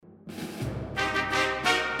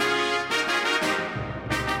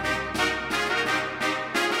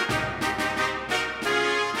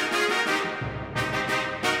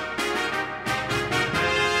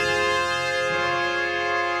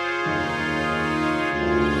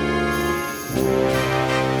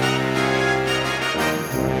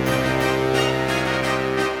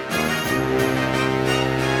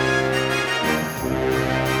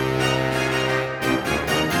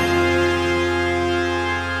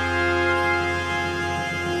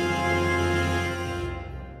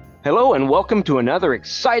Hello and welcome to another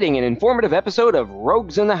exciting and informative episode of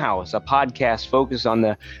Rogues in the House, a podcast focused on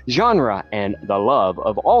the genre and the love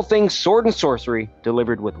of all things sword and sorcery,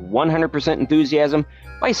 delivered with 100% enthusiasm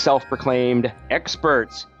by self-proclaimed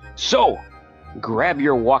experts. So, grab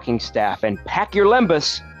your walking staff and pack your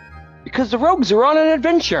lembus, because the rogues are on an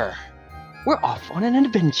adventure. We're off on an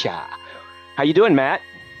adventure. How you doing, Matt?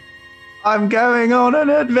 I'm going on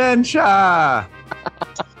an adventure.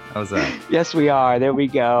 How's that? Yes, we are. There we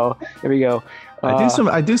go.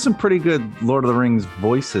 I do some pretty good Lord of the Rings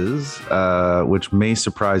voices, which may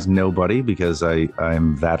surprise nobody because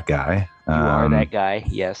I'm that guy. You are that guy.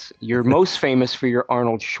 Yes, you're most famous for your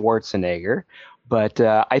Arnold Schwarzenegger, but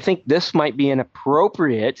I think this might be an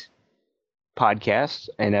appropriate podcast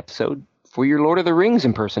and episode for your Lord of the Rings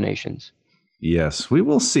impersonations. Yes, we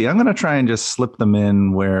will see. I'm going to try and just slip them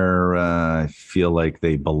in where I feel like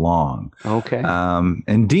they belong. Okay.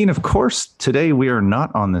 And Dean, of course, today we are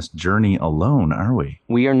not on this journey alone, are we?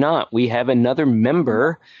 We are not. We have another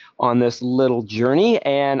member on this little journey,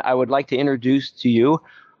 and I would like to introduce to you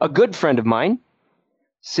a good friend of mine,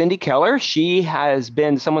 Cindy Keller. She has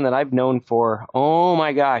been someone that I've known for, oh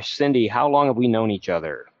my gosh, Cindy, how long have we known each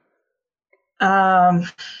other?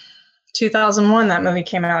 2001, that movie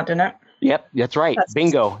came out, didn't it? Yep, that's right.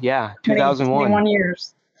 Bingo. Yeah, 2001. 21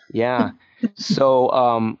 years. Yeah.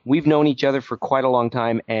 So we've known each other for quite a long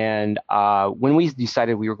time. And when we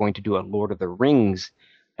decided we were going to do a Lord of the Rings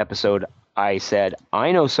episode, I said,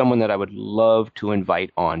 I know someone that I would love to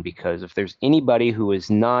invite on, because if there's anybody who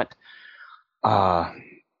is not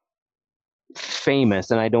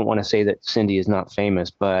famous, and I don't want to say that Cindy is not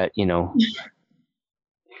famous, but, you know,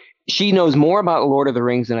 she knows more about Lord of the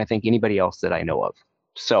Rings than I think anybody else that I know of.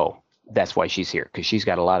 So that's why she's here, because she's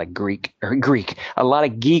got a lot of a lot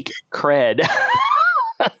of geek cred.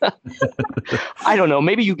 I don't know.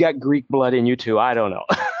 Maybe you got Greek blood in you too. I don't know.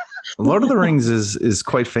 Lord of the Rings is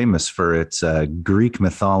quite famous for its Greek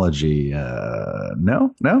mythology.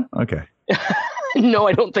 No? Okay. No,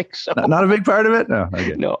 I don't think so. Not a big part of it? No.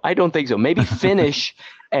 Okay. No, I don't think so. Maybe Finnish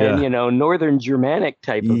and, Northern Germanic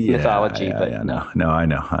type of mythology. No, I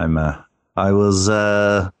know. I was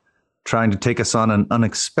trying to take us on an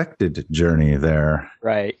unexpected journey there.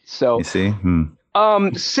 Right. So you see?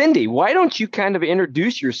 Cindy, why don't you kind of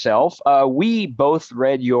introduce yourself? We both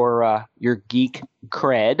read your geek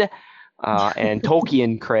cred and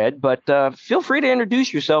Tolkien cred, but feel free to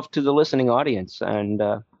introduce yourself to the listening audience, and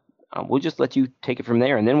we'll just let you take it from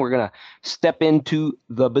there, and then we're going to step into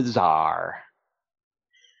the bazaar.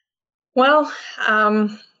 Well,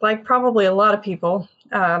 like probably a lot of people,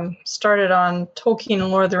 started on Tolkien and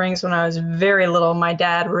Lord of the Rings when I was very little. My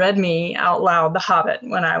dad read me out loud The Hobbit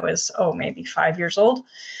when I was, maybe 5 years old.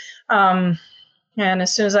 And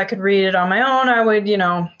as soon as I could read it on my own, I would,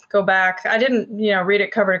 go back. I didn't, read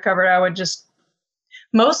it cover to cover.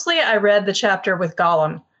 Mostly I read the chapter with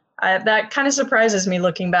Gollum. That kind of surprises me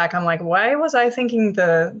looking back. I'm like, why was I thinking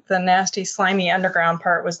the nasty, slimy underground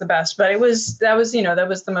part was the best? But that was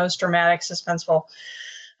the most dramatic, suspenseful,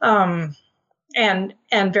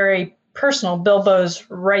 and very personal. Bilbo's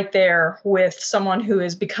right there with someone who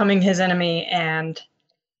is becoming his enemy, and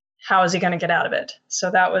how is he going to get out of it?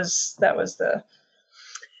 So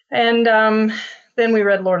then we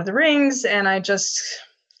read Lord of the Rings, and I just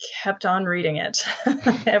kept on reading it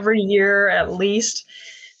every year at least.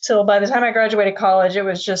 Till by the time I graduated college, it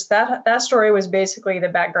was just that story was basically the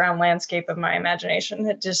background landscape of my imagination.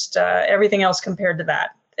 It just everything else compared to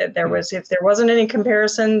that. If there wasn't any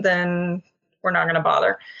comparison, then we're not going to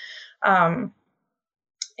bother.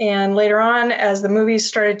 And later on, as the movies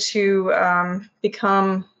started to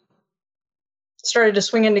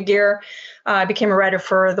swing into gear, I became a writer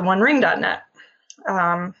for theonering.net.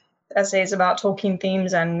 Essays about Tolkien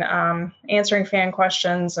themes and answering fan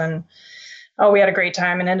questions, and we had a great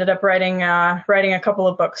time, and ended up writing a couple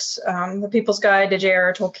of books, The People's Guide to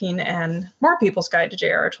J.R.R. Tolkien and More People's Guide to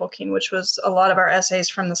J.R.R. Tolkien, which was a lot of our essays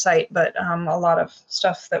from the site, but a lot of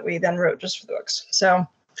stuff that we then wrote just for the books. So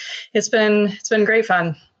it's been great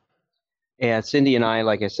fun. Yeah, Cindy and I,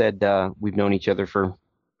 like I said, we've known each other for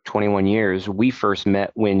 21 years. We first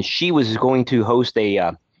met when she was going to host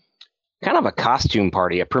a kind of a costume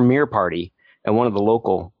party, a premiere party at one of the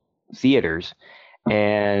local theaters,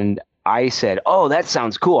 and I said, "Oh, that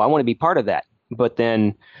sounds cool. I want to be part of that." But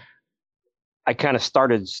then I kind of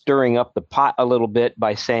started stirring up the pot a little bit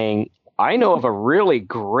by saying, I know of a really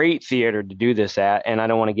great theater to do this at, and I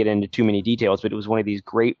don't want to get into too many details, but it was one of these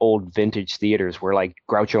great old vintage theaters where like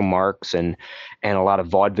Groucho Marx and a lot of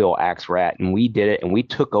vaudeville acts were at. And we did it, and we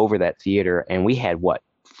took over that theater, and we had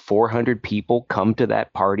 400 people come to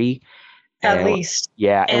that party. At least.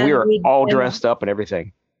 Yeah. And we were all dressed up and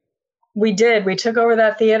everything. We did. We took over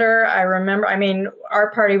that theater. I remember. I mean,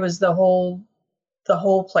 our party was the whole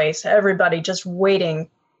place. Everybody just waiting,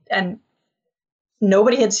 and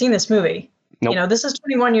nobody had seen this movie. Nope. You know, this is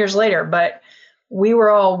 21 years later, but we were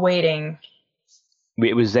all waiting.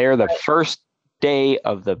 It was there the first day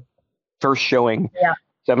of the first showing,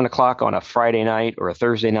 7:00 on a Friday night or a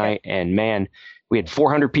Thursday night. And man, we had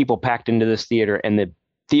 400 people packed into this theater, and the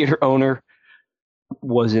theater owner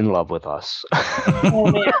was in love with us.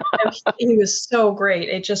 Oh man, he was so great.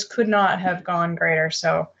 It just could not have gone greater.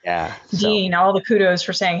 So Dean, all the kudos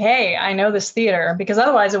for saying, hey, I know this theater, because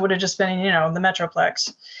otherwise it would have just been, you know, the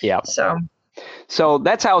Metroplex. Yeah. So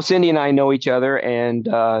that's how Cindy and I know each other. And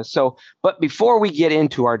but before we get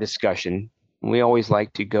into our discussion, we always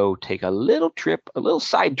like to go take a little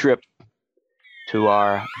side trip to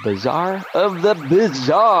our Bazaar of the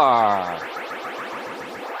Bizarre.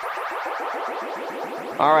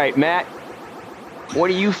 All right, Matt,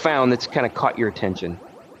 what have you found that's kind of caught your attention?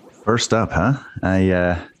 First up, huh?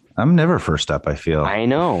 I'm never first up, I feel. I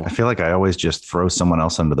know. I feel like I always just throw someone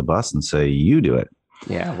else under the bus and say, you do it.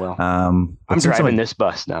 Yeah, well, I'm driving this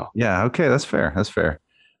bus now. Yeah, okay, that's fair.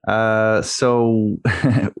 So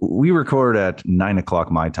we record at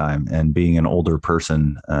 9:00 my time, and being an older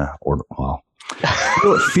person,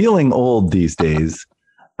 feeling old these days,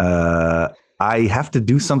 I have to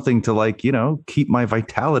do something to, like, you know, keep my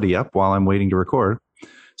vitality up while I'm waiting to record.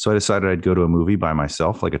 So I decided I'd go to a movie by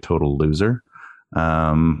myself, like a total loser.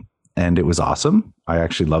 And it was awesome. I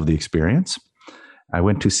actually loved the experience. I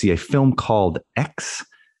went to see a film called X.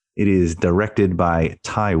 It is directed by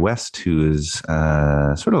Ty West, who is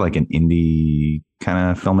sort of like an indie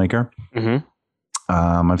kind of filmmaker. Mm-hmm.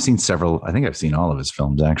 I've seen several. I think I've seen all of his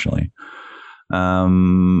films, actually.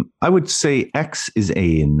 I would say X is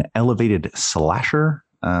an elevated slasher,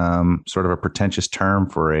 sort of a pretentious term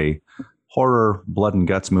for a horror blood and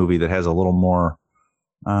guts movie that has a little more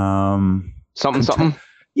something.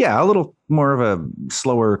 Yeah, a little more of a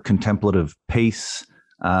slower contemplative pace.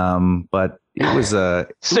 But it was a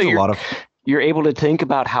lot of. You're able to think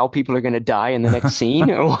about how people are going to die in the next scene,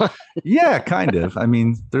 or what? Yeah, kind of. I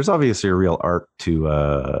mean, there's obviously a real art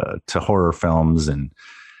to horror films and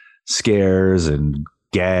scares and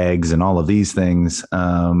gags and all of these things.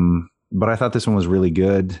 But I thought this one was really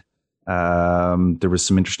good. There was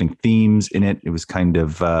some interesting themes in it. It was kind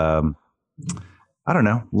of, I don't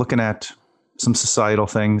know, looking at some societal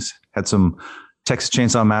things, had some Texas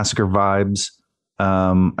Chainsaw Massacre vibes.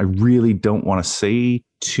 I really don't want to say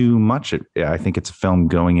too much. I think it's a film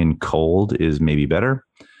going in cold is maybe better.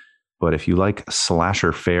 But if you like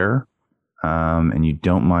slasher fare, and you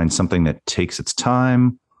don't mind something that takes its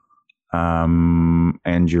time,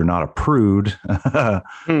 and you're not a prude,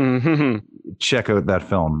 check out that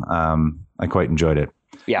film. I quite enjoyed it.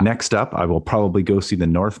 Yeah. Next up, I will probably go see The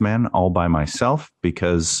Northman all by myself,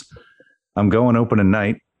 because I'm going opening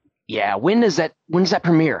night. Yeah. When does that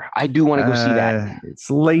premiere? I do want to go see that. It's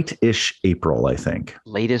late-ish April, I think.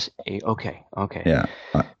 Latest. Okay. Yeah.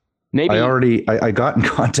 Maybe I got in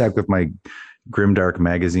contact with my Grimdark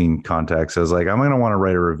magazine contacts. I was like, I'm going to want to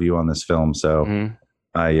write a review on this film. So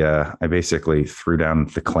I basically threw down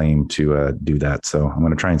the claim to do that. So I'm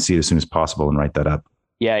going to try and see it as soon as possible and write that up.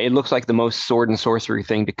 Yeah. It looks like the most sword and sorcery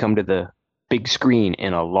thing to come to the big screen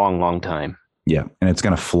in a long, long time. Yeah, and it's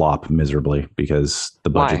going to flop miserably because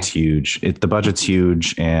the budget's huge. The budget's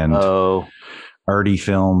huge, and arty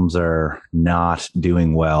films are not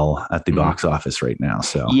doing well at the box office right now.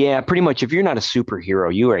 So yeah, pretty much. If you're not a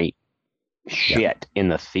superhero, you ain't shit in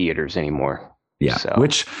the theaters anymore. Yeah, so.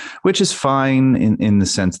 which is fine in the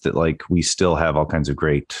sense that, like, we still have all kinds of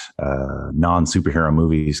great non-superhero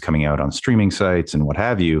movies coming out on streaming sites and what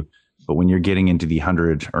have you. But when you're getting into the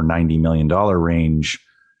 $100 or $90 million range,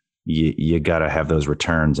 you got to have those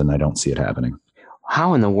returns, and I don't see it happening.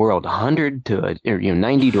 How in the world, $90 to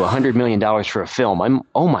 $100 million for a film?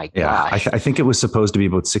 Oh my gosh! I think it was supposed to be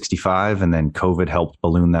about 65, and then COVID helped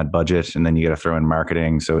balloon that budget, and then you got to throw in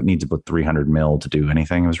marketing, so it needs about 300 mil to do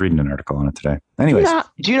anything. I was reading an article on it today. Anyways,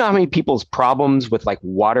 do you know how many people's problems with, like,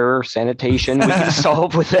 water sanitation we can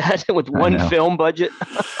solve with that with one film budget?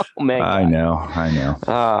 Oh man! I know.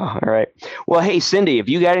 All right. Well, hey Cindy, have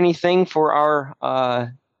you got anything for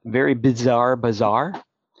our very bizarre bazaar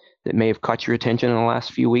that may have caught your attention in the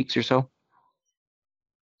last few weeks or so?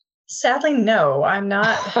 Sadly, no. I'm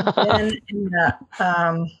not been in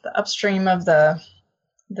the upstream of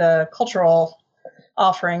the cultural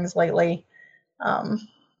offerings lately. And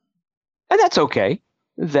that's okay.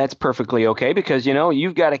 That's perfectly okay, because, you know,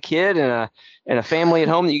 you've got a kid and a family at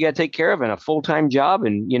home that you got to take care of, and a full-time job,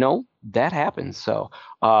 and, you know, that happens. So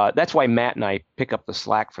that's why Matt and I pick up the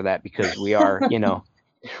slack for that, because we are, you know,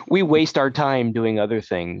 We waste our time doing other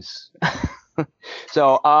things.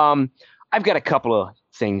 So, I've got a couple of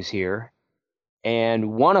things here,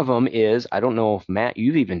 and one of them is I don't know if Matt,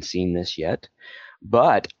 you've even seen this yet,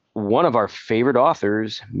 but one of our favorite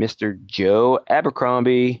authors, Mr. Joe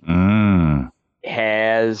Abercrombie,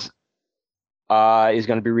 has is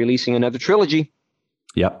going to be releasing another trilogy.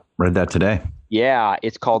 Yep, read that today. Yeah,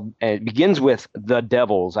 it's called. It begins with The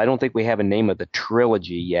Devils. I don't think we have a name of the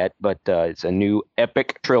trilogy yet, but it's a new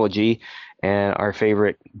epic trilogy. And our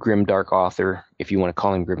favorite grimdark author, if you want to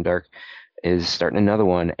call him grimdark, is starting another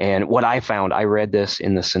one. And what I found, I read this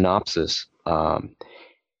in the synopsis.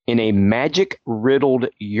 In a magic-riddled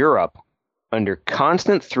Europe, under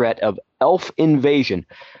constant threat of elf invasion.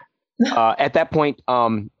 At that point,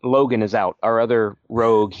 Logan is out. Our other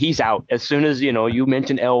rogue, he's out. As soon as, you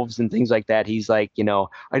mention elves and things like that, he's like, I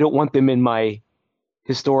don't want them in my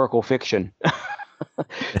historical fiction.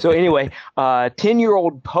 So anyway,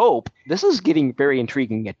 10-year-old Pope, this is getting very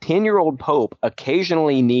intriguing. A 10-year-old Pope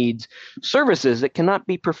occasionally needs services that cannot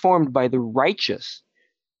be performed by the righteous.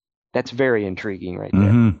 That's very intriguing right there.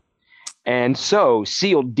 Mm-hmm. And so,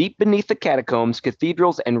 sealed deep beneath the catacombs,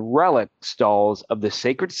 cathedrals, and relic stalls of the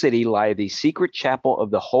sacred city lie the secret chapel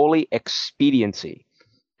of the Holy Expediency.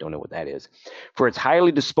 Don't know what that is. For its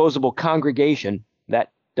highly disposable congregation,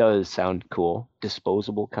 that does sound cool,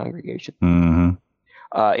 disposable congregation,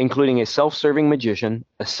 including a self-serving magician,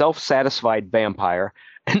 a self-satisfied vampire,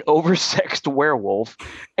 an oversexed werewolf,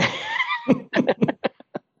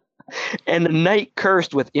 and a knight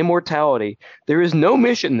cursed with immortality. There is no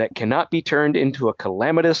mission that cannot be turned into a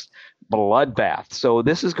calamitous bloodbath. So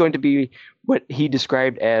this is going to be what he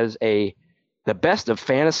described as the best of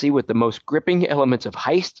fantasy with the most gripping elements of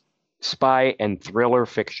heist, spy, and thriller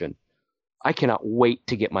fiction. I cannot wait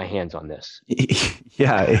to get my hands on this.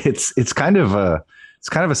 Yeah, it's kind of a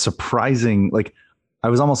surprising. Like, I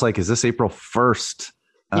was almost like, is this April 1st?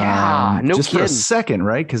 Yeah, no just kidding. For a second,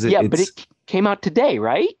 right? Because but it came out today,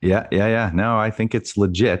 right? Yeah. No, I think it's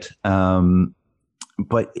legit.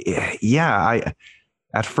 But yeah,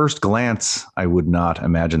 at first glance, I would not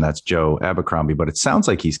imagine that's Joe Abercrombie, but it sounds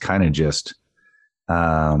like he's kind of just,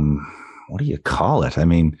 what do you call it? I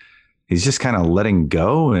mean, he's just kind of letting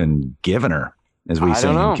go and giving her, as we say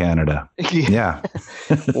in Canada. Yeah.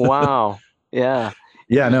 Wow. Yeah.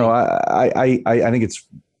 Yeah. No, I think it's.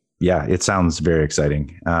 Yeah, it sounds very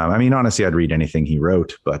exciting. I mean, honestly, I'd read anything he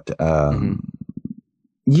wrote, but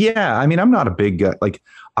yeah, I mean, I'm not a big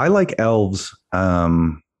I like elves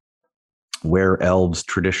where elves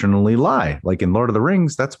traditionally lie. Like in Lord of the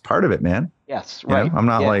Rings, that's part of it, man. Yes, right. I'm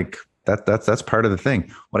not like that. That's part of the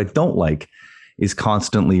thing. What I don't like is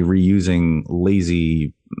constantly reusing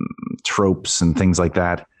lazy tropes and things like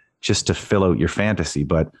that just to fill out your fantasy.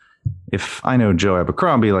 But if I know Joe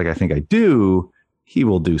Abercrombie, like I think I do, he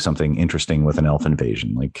will do something interesting with an elf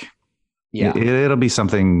invasion. Like, yeah, it'll be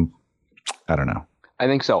something. I don't know. I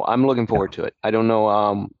think so. I'm looking forward to it. I don't know.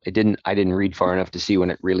 I didn't read far enough to see when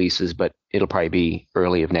it releases, but it'll probably be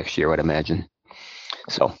early of next year, I'd imagine.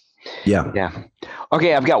 So, yeah.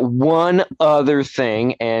 Okay, I've got one other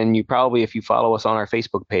thing, and you probably, if you follow us on our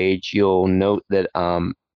Facebook page, you'll note that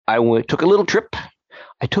I took a little trip.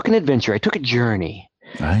 I took an adventure. I took a journey.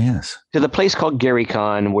 Ah, yes. To the place called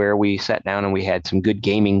GaryCon, where we sat down and we had some good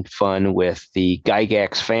gaming fun with the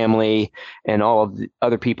Gygax family and all of the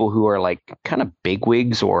other people who are like kind of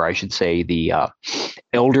bigwigs, or I should say the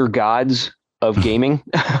elder gods of gaming.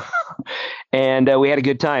 And we had a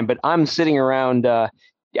good time. But I'm sitting around at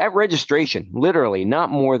registration, literally not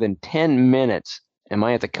more than 10 minutes am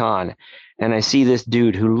I at the con, and I see this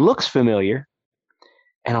dude who looks familiar,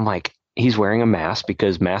 and I'm like, he's wearing a mask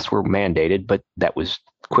because masks were mandated, but that was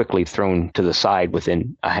quickly thrown to the side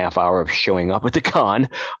within a half hour of showing up at the con.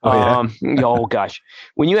 Oh gosh.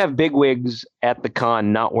 When you have bigwigs at the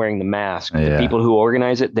con not wearing the mask, the people who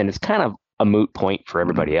organize it, then it's kind of a moot point for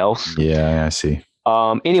everybody else. Yeah, I see.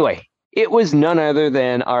 Anyway, it was none other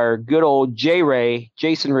than our good old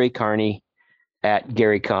Jason Ray Carney at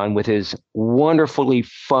GaryCon with his wonderfully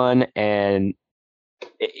fun and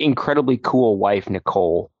incredibly cool wife,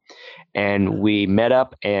 Nicole. And we met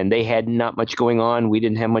up, and they had not much going on. We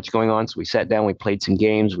didn't have much going on. So we sat down, we played some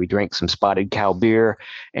games, we drank some Spotted Cow beer,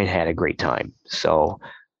 and had a great time. So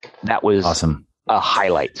that was awesome. A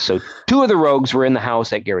highlight. So 2 of the rogues were in the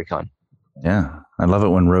house at GaryCon. Yeah. I love it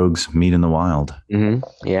when rogues meet in the wild.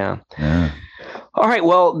 Mm-hmm. Yeah. All right.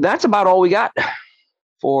 Well, that's about all we got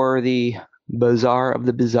for the Bazaar of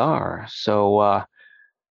the Bizarre. So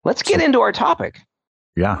let's get into our topic.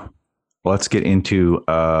 Yeah. Let's get into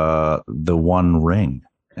the One Ring.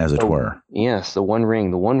 as it were. Yes, the One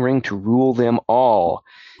Ring to rule them all.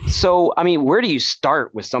 So, I mean, where do you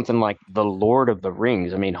start with something like The Lord of the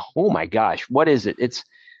Rings? I mean, oh my gosh, what is it? It's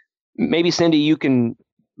maybe Cindy, you can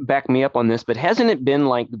back me up on this, but hasn't it been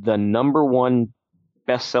like the number one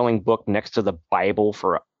best-selling book next to the Bible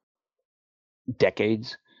for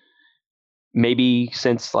decades? Maybe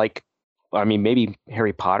since maybe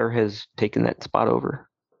Harry Potter has taken that spot over.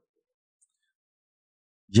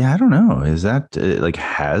 Yeah, I don't know. Is that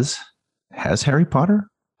has Harry Potter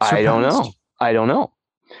surpassed? I don't know.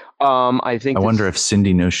 I wonder if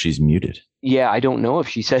Cindy knows she's muted. Yeah, I don't know if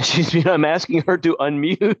she says she's muted. I'm asking her to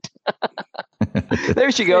unmute.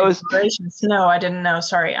 There she goes. No, I didn't know.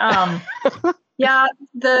 Sorry. Yeah,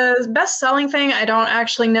 the best-selling thing, I don't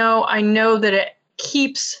actually know. I know that it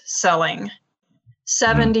keeps selling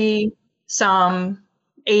 70 some,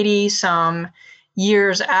 80 some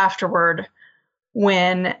years afterward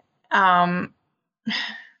when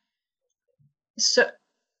so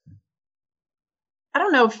I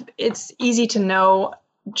don't know if it's easy to know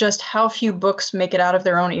just how few books make it out of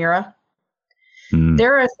their own era.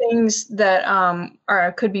 There are things that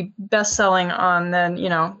could be best-selling on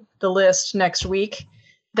the list next week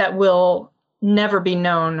that will never be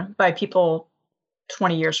known by people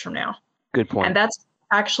 20 years from now. Good point. And that's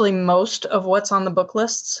actually most of what's on the book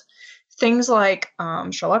lists. Things like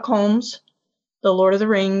Sherlock Holmes, The Lord of the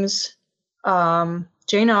Rings,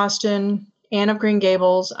 Jane Austen, Anne of Green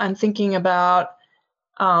Gables. I'm thinking about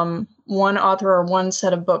one author or one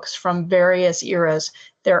set of books from various eras.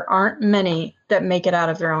 There aren't many that make it out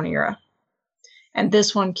of their own era. And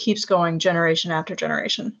this one keeps going generation after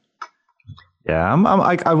generation. Yeah,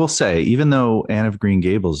 I will say, even though Anne of Green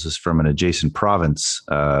Gables is from an adjacent province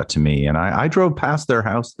to me, and I drove past their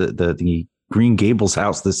house, the Green Gables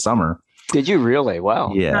house this summer. Did you really?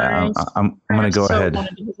 Wow. Yeah, nice. I'm going to go ahead. I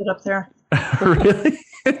wanted to visit up there. Really?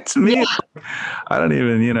 To me, yeah. I don't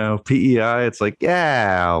even, PEI. It's like,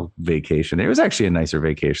 yeah, I'll vacation. It was actually a nicer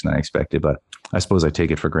vacation than I expected, but I suppose I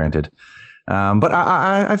take it for granted. But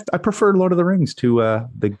I prefer Lord of the Rings to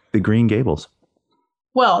the Green Gables.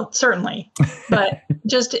 Well, certainly, but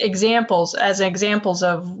just examples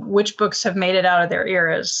of which books have made it out of their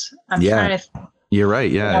eras. I'm trying to. You're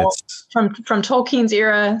right. Yeah, from Tolkien's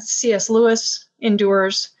era, C.S. Lewis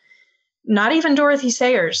endures. Not even Dorothy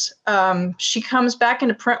Sayers. She comes back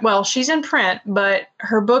into print. Well, she's in print, but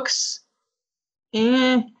her books,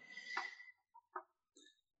 these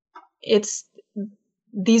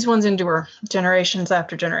ones endure generations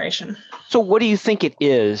after generation. So what do you think it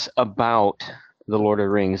is about The Lord of the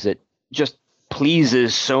Rings that just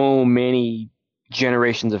pleases so many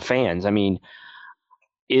generations of fans? I mean,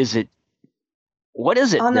 what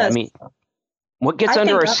is it? What gets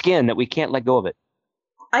under our skin that we can't let go of it?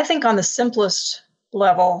 I think on the simplest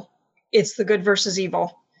level, it's the good versus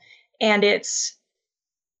evil. And it's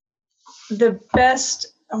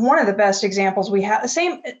one of the best examples we have.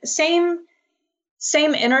 Same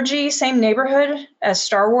energy, same neighborhood as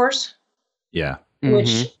Star Wars. Yeah.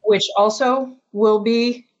 Which also will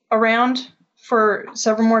be around for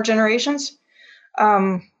several more generations.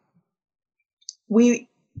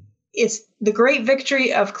 It's the great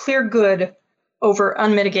victory of clear good over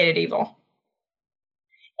unmitigated evil.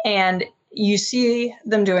 And you see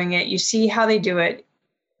them doing it. You see how they do it.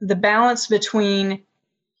 The balance between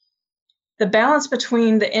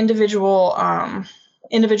the individual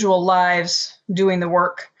lives doing the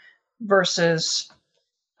work versus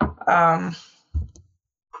them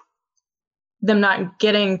not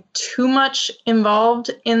getting too much involved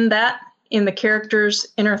in the characters'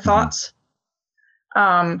 inner thoughts.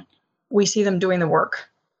 We see them doing the work.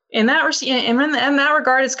 In that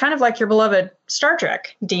regard, it's kind of like your beloved Star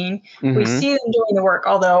Trek, Dean. Mm-hmm. We see them doing the work,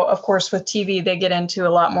 although, of course, with TV, they get into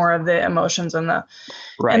a lot more of the emotions and the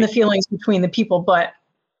feelings between the people. But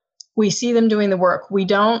we see them doing the work. We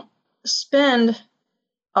don't spend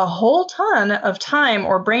a whole ton of time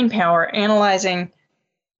or brain power analyzing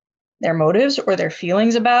their motives or their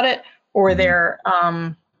feelings about it or their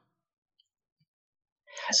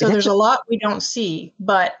so there's a lot we don't see,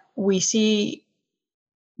 but we see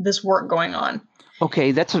this work going on.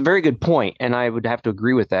 Okay, that's a very good point, and I would have to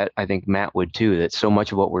agree with that. I think Matt would too, that so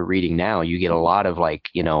much of what we're reading now, you get a lot of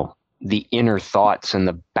the inner thoughts and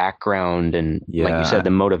the background and like you said, the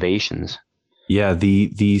motivations. Yeah,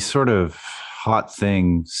 the sort of hot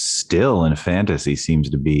thing still in fantasy seems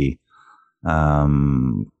to be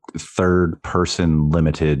third person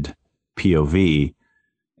limited POV,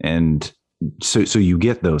 and so you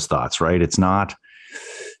get those thoughts, right? It's not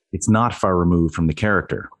far removed from the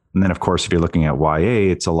character. And then, of course, if you're looking at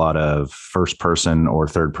YA, it's a lot of first person or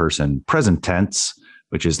third person present tense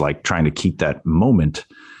which is like trying to keep that moment,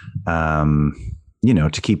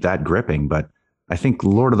 to keep that gripping. But I think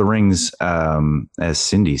Lord of the Rings, as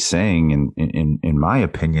Cindy's saying, in my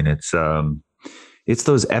opinion, it's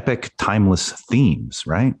those epic, timeless themes,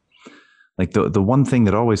 right? Like the one thing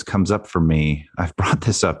that always comes up for me, I've brought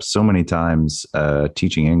this up so many times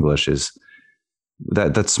teaching English, is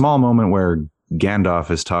that small moment where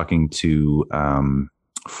Gandalf is talking to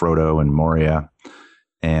Frodo and Moria.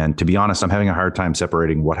 And to be honest, I'm having a hard time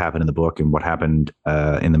separating what happened in the book and what happened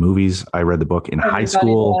in the movies. I read the book in high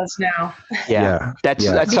school. Does now. Yeah.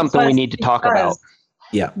 That's something we need to talk about.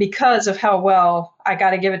 Yeah. Because of how well, I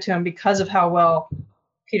got to give it to him, because of how well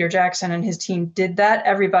Peter Jackson and his team did that,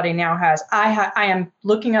 everybody now has. I am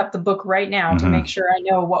looking up the book right now to make sure I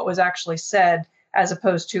know what was actually said, as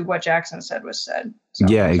opposed to what Jackson said was said. So,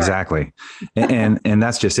 yeah, exactly. and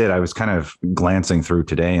that's just it. I was kind of glancing through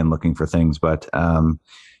today and looking for things, but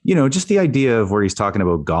just the idea of where he's talking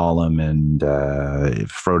about Gollum and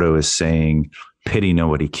Frodo is saying, pity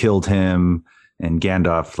nobody killed him. And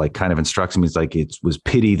Gandalf like kind of instructs him. He's like, it was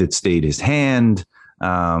pity that stayed his hand.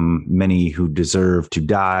 Many who deserve to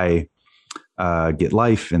die get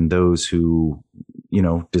life, and those who,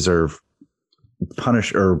 deserve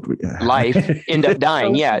punish or life end up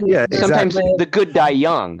dying. Yeah. Sometimes the good die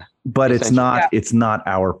young. But it's not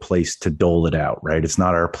our place to dole it out, right? It's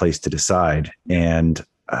not our place to decide. And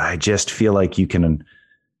I just feel like you can,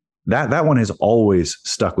 that one has always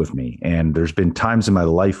stuck with me. And there's been times in my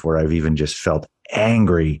life where I've even just felt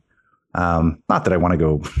angry. Not that I want to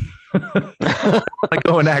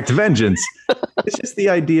go enact vengeance. It's just the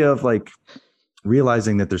idea of like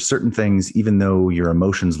realizing that there's certain things, even though your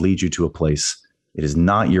emotions lead you to a place, it is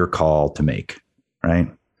not your call to make.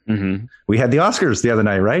 Right. Mm-hmm. We had the Oscars the other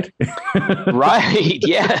night, right? Right.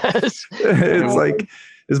 Yes. It's like,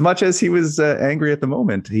 as much as he was angry at the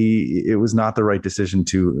moment, it was not the right decision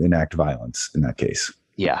to enact violence in that case.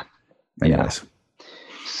 Yeah. Anyways. Yeah.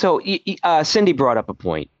 So Cindy brought up a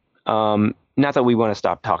point. Not that we want to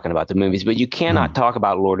stop talking about the movies, but you cannot talk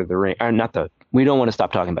about Lord of the Rings. We don't want to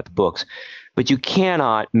stop talking about the books, but you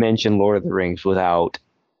cannot mention Lord of the Rings without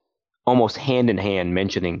almost hand in hand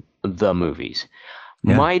mentioning the movies.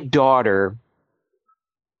 Yeah. My daughter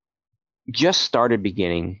just started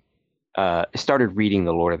reading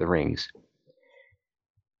The Lord of the Rings.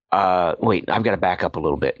 Wait, I've got to back up a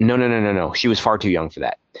little bit. No. She was far too young for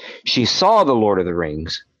that. She saw The Lord of the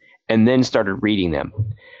Rings and then started reading them.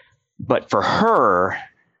 But for her,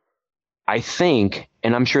 I think,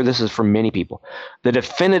 and I'm sure this is for many people, the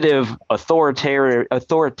definitive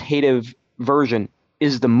authoritative version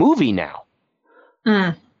is the movie now.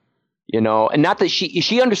 And not that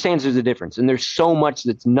she understands there's a difference, and there's so much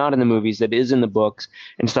that's not in the movies that is in the books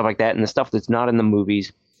and stuff like that, and the stuff that's not in the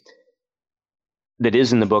movies that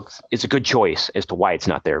is in the books, it's a good choice as to why it's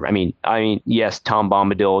not there. I mean, yes, Tom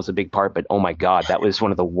Bombadil is a big part, but oh my God, that was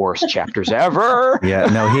one of the worst chapters ever. Yeah,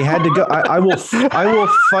 no, he had to go. I will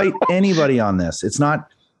fight anybody on this. It's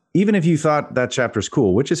not, even if you thought that chapter's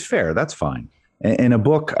cool, which is fair, that's fine. In a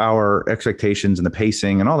book, our expectations and the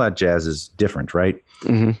pacing and all that jazz is different, right?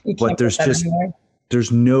 Mm-hmm. But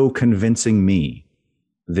there's no convincing me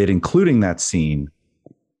that including that scene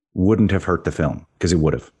wouldn't have hurt the film, because it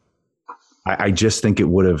would have. I just think it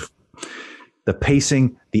would have. The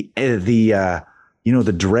pacing, the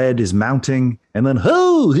dread is mounting, and then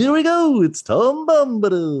here we go, it's Tom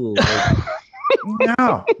Bombadil.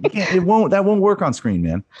 No, that won't work on screen,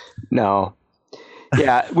 man. No.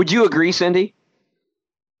 Yeah, would you agree, Cindy?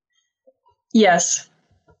 Yes,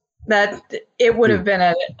 that it would have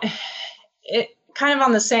been it kind of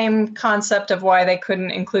on the same concept of why they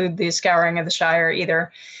couldn't include the Scouring of the Shire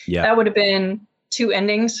either. Yeah, that would have been two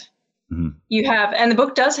endings. Mm-hmm. You have, and the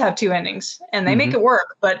book does have two endings, and they make it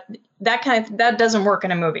work, but that doesn't work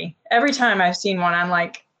in a movie. Every time I've seen one, I'm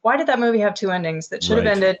like, why did that movie have two endings that should have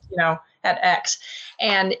ended, at X?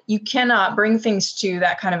 And you cannot bring things to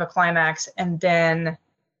that kind of a climax and then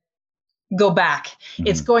go back. Mm-hmm.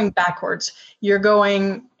 It's going backwards. You're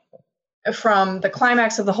going from the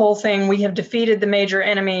climax of the whole thing. We have defeated the major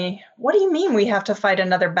enemy. What do you mean we have to fight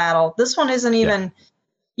another battle? This one isn't even,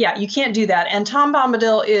 you can't do that. And Tom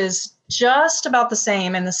Bombadil is just about the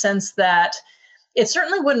same in the sense that it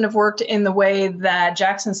certainly wouldn't have worked in the way that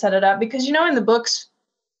Jackson set it up, because, in the books,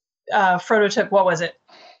 Frodo took, what was it,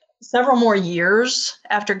 several more years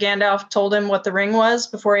after Gandalf told him what the ring was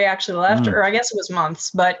before he actually left, or I guess it was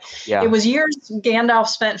months, but it was years Gandalf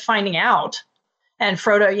spent finding out. And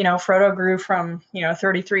Frodo grew from,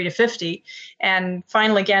 33 to 50. And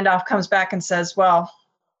finally Gandalf comes back and says, well,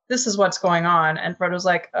 this is what's going on. And Frodo's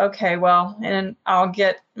like, okay, well, and I'll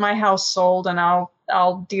get my house sold and I'll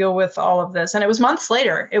I'll deal with all of this. And it was months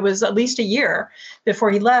later. It was at least a year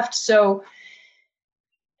before he left. So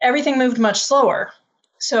everything moved much slower.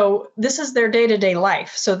 So this is their day-to-day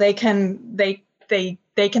life. So they can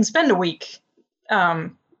spend a week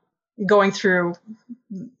going through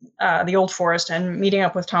the Old Forest and meeting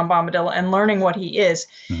up with Tom Bombadil and learning what he is.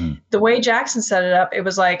 Mm-hmm. The way Jackson set it up, it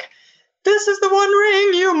was like, this is the one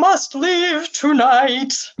ring you must leave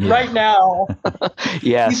tonight, right now.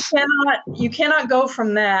 Yes. You cannot go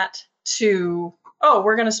from that to, oh,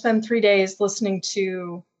 we're going to spend 3 days listening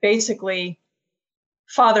to basically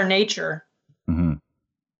Father Nature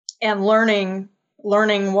and learning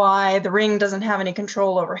why the ring doesn't have any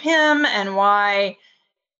control over him, and why,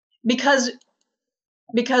 because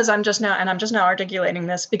I'm just now articulating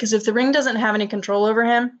this, because if the ring doesn't have any control over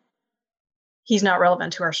him, he's not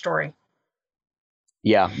relevant to our story.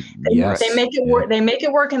 Yeah. They make it work. They make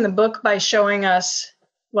it work in the book by showing us,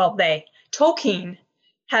 Tolkien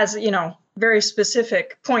has, very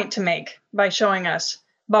specific point to make by showing us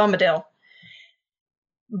Bombadil.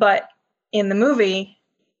 But in the movie,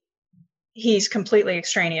 he's completely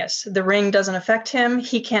extraneous. The ring doesn't affect him.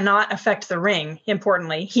 He cannot affect the ring,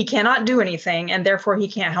 importantly. He cannot do anything, and therefore he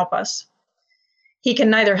can't help us. He can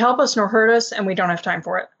neither help us nor hurt us, and we don't have time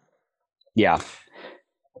for it. Yeah.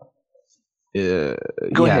 Go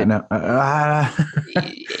ahead. No, I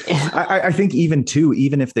think even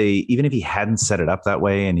if he hadn't set it up that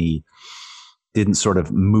way and he didn't sort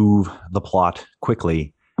of move the plot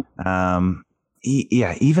quickly,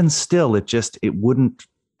 even still, it wouldn't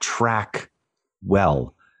track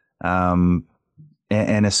well, and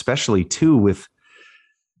especially too with.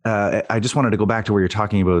 I just wanted to go back to where you're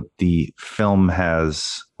talking about the film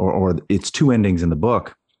has, or it's two endings in the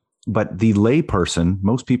book. But the layperson,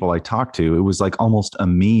 most people I talked to, it was like almost a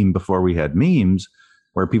meme before we had memes,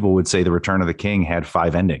 where people would say The Return of the King had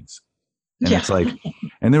 5 endings. And it's like,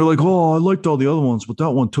 and they were like, oh, I liked all the other ones, but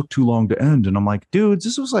that one took too long to end. And I'm like, dudes,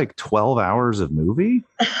 this was like 12 hours of movie.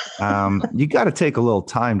 You got to take a little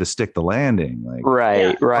time to stick the landing. Like,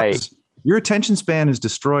 right. Your attention span is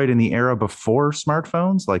destroyed in the era before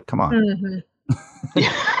smartphones. Like, come on. Mm-hmm.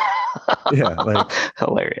 Yeah, like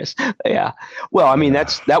hilarious. Yeah. Well, I mean,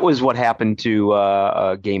 that was what happened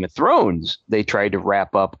to Game of Thrones. They tried to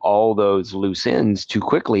wrap up all those loose ends too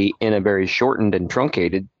quickly in a very shortened and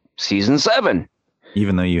truncated season 7.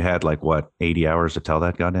 Even though you had 80 hours to tell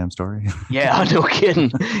that goddamn story. Yeah, no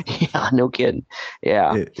kidding.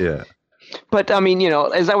 Yeah. Yeah. But I mean,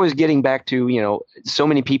 as I was getting back to, so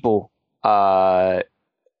many people,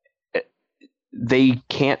 they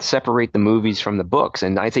can't separate the movies from the books.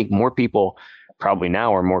 And I think more people probably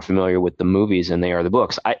now are more familiar with the movies than they are the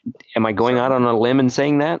books. Am I going out on a limb and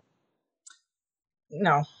saying that?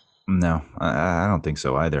 No, I don't think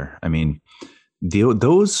so either. I mean,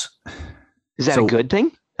 those. Is that a good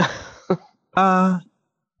thing? Well,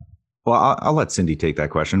 I'll let Cindy take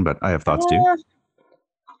that question, but I have thoughts too.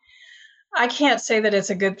 I can't say that it's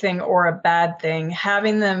a good thing or a bad thing.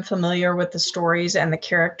 Having them familiar with the stories and the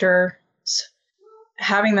characters,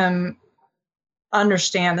 having them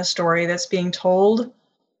understand the story that's being told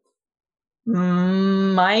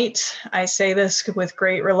might, I say this with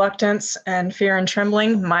great reluctance and fear and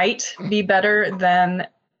trembling, might be better than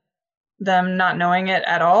them not knowing it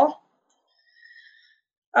at all.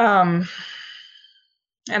 And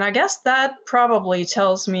I guess that probably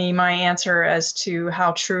tells me my answer as to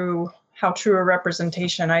how true a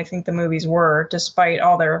representation I think the movies were, despite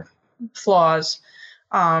all their flaws.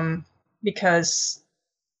 Because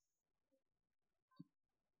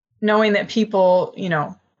knowing that people,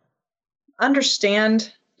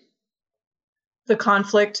 understand the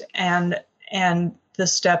conflict and the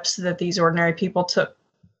steps that these ordinary people took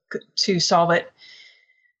to solve it,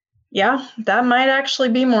 that might actually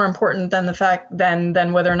be more important than the fact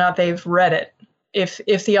than whether or not they've read it.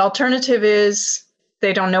 If the alternative is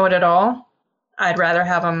they don't know it at all, I'd rather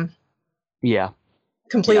have them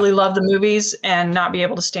completely love the movies and not be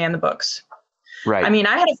able to stand the books. Right. I mean,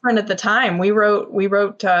 I had a friend at the time. We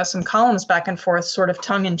wrote some columns back and forth, sort of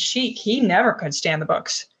tongue in cheek. He never could stand the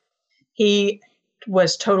books. He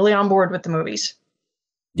was totally on board with the movies.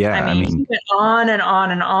 Yeah, I mean, he went on and on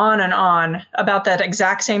and on and on about that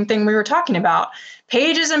exact same thing we were talking about.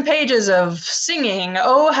 Pages and pages of singing.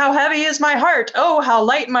 Oh, how heavy is my heart. Oh, how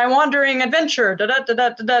light my wandering adventure. Da da da da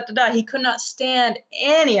da da da. He could not stand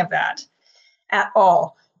any of that at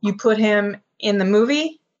all. You put him in the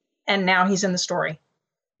movie, and now he's in the story.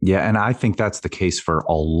 Yeah, and I think that's the case for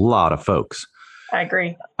a lot of folks. I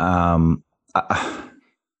agree. I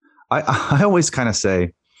always kind of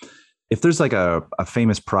say, if there's like a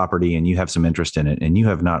famous property and you have some interest in it and you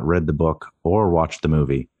have not read the book or watched the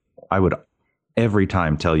movie, I would every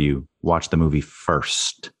time tell you watch the movie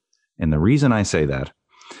first. And the reason I say that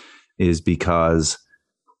is because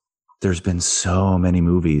there's been so many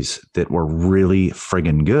movies that were really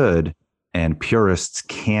friggin' good, and purists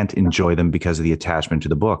can't enjoy them because of the attachment to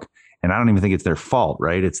the book. And I don't even think it's their fault,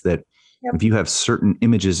 right? It's that if you have certain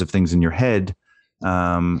images of things in your head,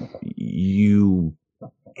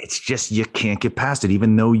 it's just, you can't get past it.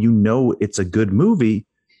 Even though you know it's a good movie,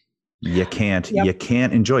 you can't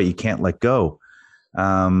enjoy it. You can't let go.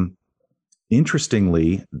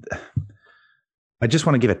 Interestingly, I just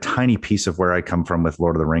want to give a tiny piece of where I come from with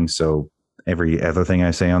Lord of the Rings, so every other thing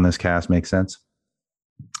I say on this cast makes sense.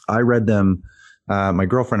 I read them. My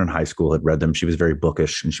girlfriend in high school had read them. She was very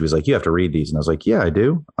bookish, and she was like, "You have to read these." And I was like, "Yeah, I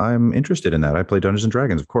do. I'm interested in that. I play Dungeons and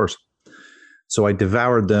Dragons, of course." So I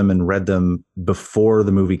devoured them and read them before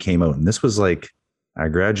the movie came out. And this was like, I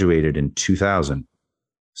graduated in 2000.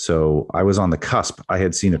 So I was on the cusp. I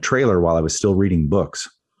had seen a trailer while I was still reading books,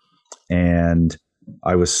 and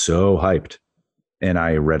I was so hyped. And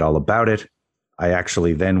I read all about it. I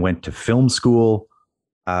actually then went to film school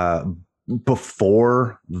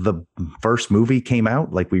before the first movie came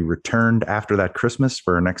out. Like, we returned after that Christmas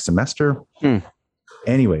for our next semester.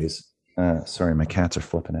 Anyways, sorry, my cats are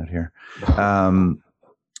flipping out here.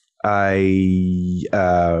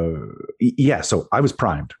 So I was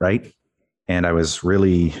primed, right? And I was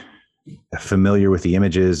really familiar with the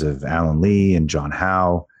images of Alan Lee and John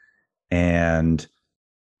Howe. And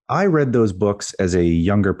I read those books as a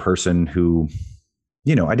younger person who,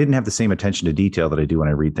 I didn't have the same attention to detail that I do when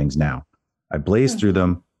I read things now. I blazed through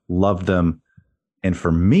them, loved them. And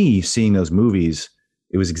for me, seeing those movies,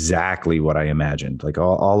 it was exactly what I imagined. Like,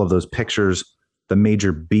 all of those pictures, the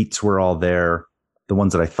major beats were all there, the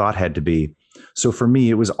ones that I thought had to be. So for me,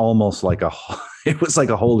 it was almost like a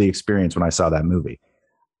holy experience when I saw that movie.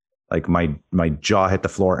 Like, my jaw hit the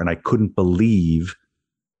floor, and I couldn't believe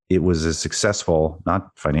it was as successful, not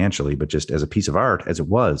financially, but just as a piece of art as it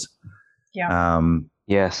was. Yeah.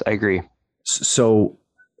 Yes, I agree. So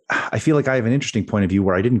I feel like I have an interesting point of view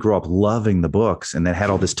where I didn't grow up loving the books and then had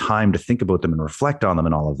all this time to think about them and reflect on them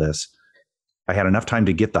and all of this. I had enough time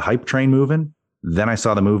to get the hype train moving. Then I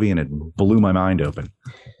saw the movie and it blew my mind open.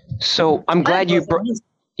 So I'm glad you brought.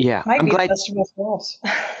 Yeah, might I'm be glad. the best of both worlds.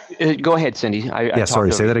 Go ahead, Cindy.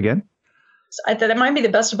 Sorry, say that again. That might be the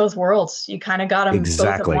best of both worlds. You kind of got them both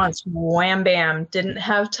at once. Wham, bam. Didn't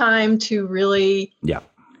have time to really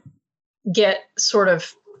get sort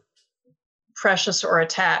of precious or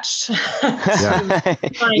attached to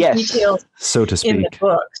details, so to speak, in the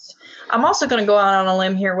books. I'm also going to go out on a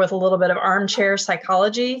limb here with a little bit of armchair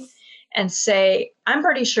psychology and say I'm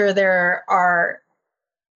pretty sure there are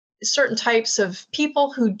certain types of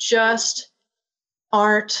people who just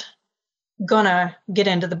aren't gonna get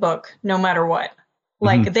into the book no matter what.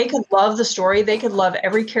 Like, they could love the story, they could love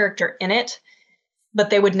every character in it, but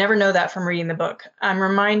they would never know that from reading the book. I'm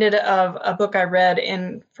reminded of a book I read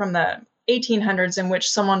from the 1800s in which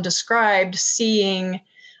someone described seeing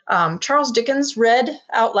Charles Dickens read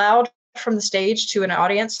out loud from the stage to an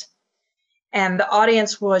audience. And the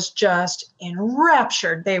audience was just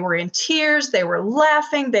enraptured. They were in tears. They were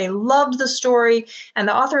laughing. They loved the story. And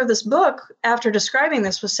the author of this book, after describing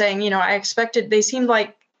this, was saying, I expected, they seemed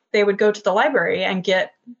like they would go to the library and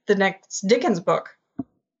get the next Dickens book.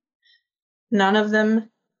 None of them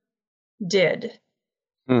did.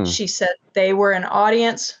 She said they were an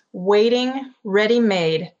audience waiting,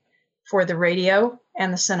 ready-made for the radio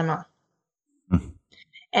and the cinema.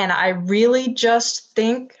 And I really just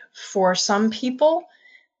think for some people,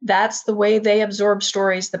 that's the way they absorb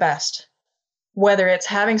stories the best. Whether it's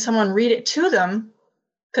having someone read it to them,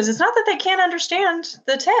 because it's not that they can't understand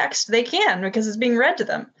the text. They can, because it's being read to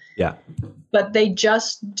them. Yeah. But they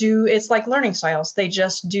just do, it's like learning styles. They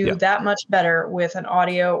just do that much better with an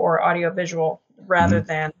audio or audio visual rather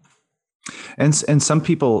than. And some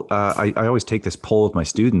people, I always take this poll with my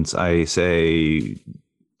students. I say,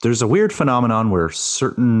 there's a weird phenomenon where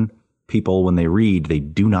certain people, when they read, they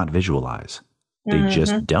do not visualize. They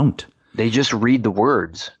just don't. They just read the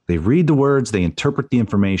words. They read the words, they interpret the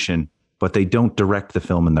information, but they don't direct the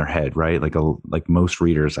film in their head, right? Like most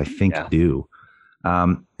readers, I think, do.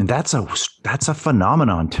 And that's a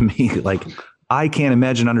phenomenon to me. Like, I can't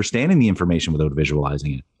imagine understanding the information without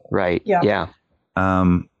visualizing it. Right. Yeah.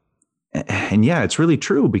 And it's really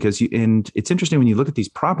true because and it's interesting when you look at these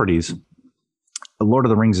properties. Lord of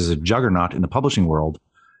the Rings is a juggernaut in the publishing world,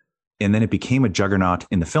 and then it became a juggernaut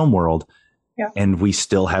in the film world. Yeah. And we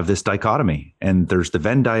still have this dichotomy. And there's the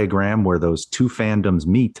Venn diagram where those two fandoms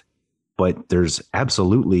meet, but there's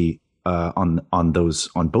absolutely on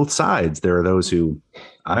both sides, there are those who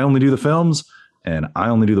I only do the films and I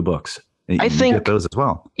only do the books. You get those as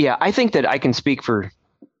well. Yeah, I think that I can speak for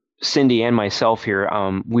Cindy and myself here.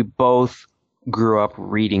 We both grew up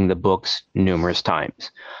reading the books numerous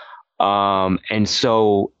times. And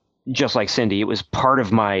so, just like Cindy, it was part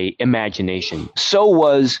of my imagination. So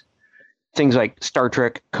was things like Star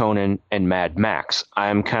Trek, Conan, and Mad Max.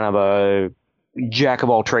 I'm kind of a jack of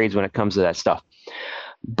all trades when it comes to that stuff.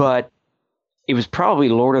 But it was probably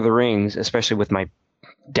Lord of the Rings, especially with my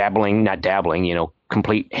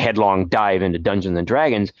complete headlong dive into Dungeons and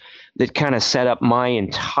Dragons, that kind of set up my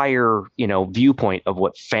entire, viewpoint of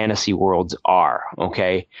what fantasy worlds are.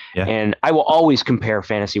 Okay. Yeah. And I will always compare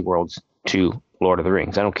fantasy worlds to Lord of the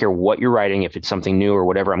Rings. I don't care what you're writing. If it's something new or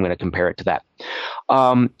whatever, I'm going to compare it to that.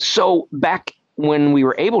 So back when we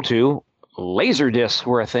were able to, laser discs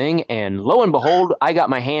were a thing. And lo and behold, I got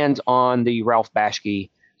my hands on the Ralph Bakshi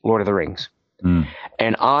Lord of the Rings.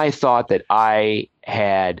 And I thought that I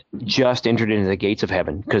had just entered into the gates of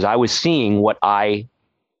heaven, because I was seeing what I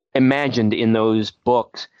imagined in those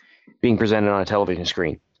books being presented on a television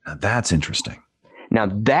screen. Now, that's interesting. Now,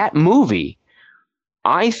 that movie,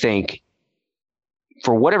 I think,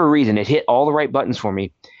 for whatever reason, it hit all the right buttons for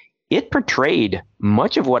me. It portrayed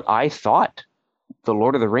much of what I thought the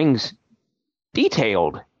Lord of the Rings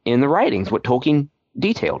detailed in the writings, what Tolkien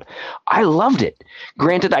detailed. I loved it.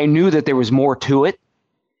 Granted, I knew that there was more to it,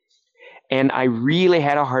 and I really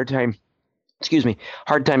had a hard time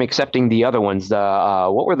accepting the other ones.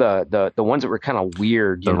 What were the ones that were kind of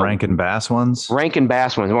weird? The Rankin Bass ones? Rankin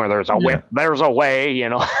Bass ones, where there's a whip, there's a way,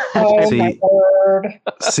 Oh, my word.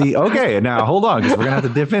 See, okay, now hold on, because we're going to have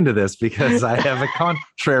to dip into this, because I have a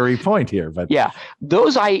contrary point here. But yeah,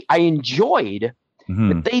 those I enjoyed,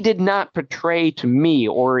 but they did not portray to me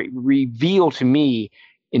or reveal to me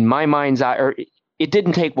in my mind's eye, or it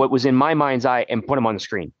didn't take what was in my mind's eye and put them on the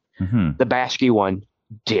screen. The Bakshi one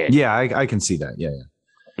did. Yeah, I can see that. Yeah.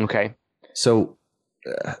 Okay. So,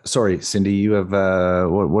 sorry, Cindy, you have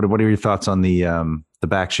what are your thoughts on the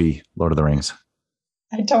Bakshi Lord of the Rings?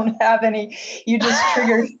 I don't have any. You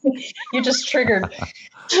just triggered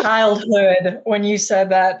childhood when you said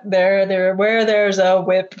that. There, where there's a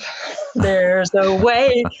whip, there's a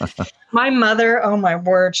way. My mother, oh my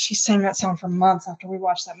word, she sang that song for months after we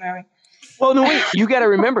watched that movie. Well, no, wait. You got to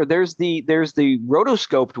remember, there's the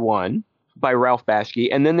rotoscoped one by Ralph Bakshi,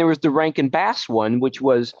 and then there was the Rankin Bass one, which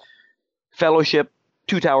was Fellowship,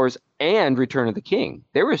 Two Towers, and Return of the King.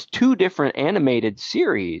 There was two different animated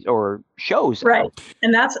series or shows, right?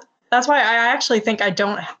 And that's why I actually think I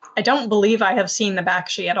don't believe I have seen the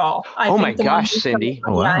Bakshi at all. Oh my gosh, Cindy!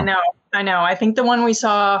 Oh, wow. Yeah, I know. I think the one we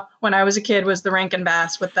saw when I was a kid was the Rankin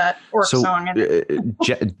Bass with that orc song.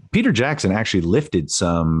 Peter Jackson actually lifted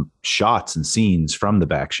some shots and scenes from the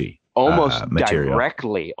Bakshi. Almost material.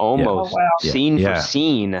 Directly, almost scene for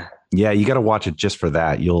scene. Yeah, you got to watch it just for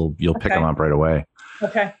that. You'll pick them up right away.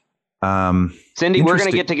 Okay. Cindy, we're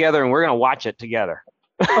gonna get together and we're gonna watch it together.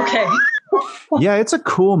 Okay. Yeah, it's a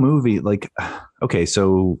cool movie. Like, okay,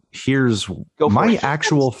 so here's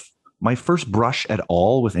my first brush at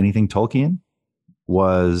all with anything Tolkien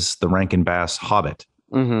was the Rankin Bass Hobbit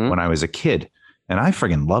when I was a kid, and I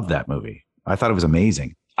friggin' loved that movie. I thought it was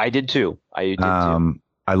amazing. I did too. I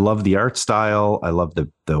love the art style. I love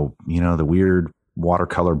the weird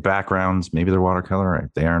watercolor backgrounds. Maybe they're watercolor.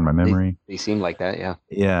 They are in my memory. They seem like that. Yeah.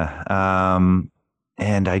 Yeah.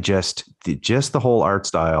 And I just the whole art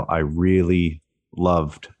style, I really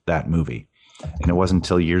loved that movie. And it wasn't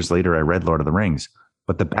until years later I read Lord of the Rings.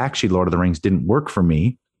 But the Bakshi Lord of the Rings didn't work for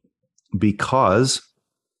me because,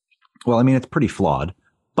 well, I mean, it's pretty flawed,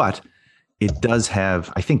 but it does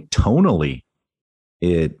have, I think tonally,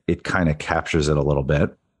 it kind of captures it a little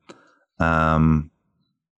bit.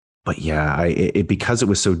 But yeah, because it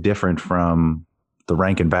was so different from the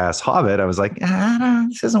Rankin Bass Hobbit, I was like,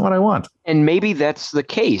 this isn't what I want. And maybe that's the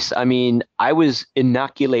case. I mean, I was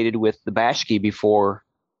inoculated with the Bakshi before.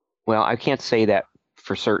 Well, I can't say that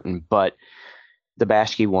for certain, but the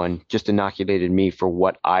Bakshi one just inoculated me for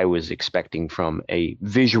what I was expecting from a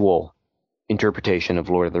visual interpretation of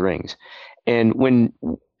Lord of the Rings. And when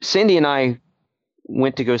Cindy and I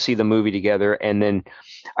went to go see the movie together, and then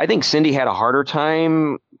I think Cindy had a harder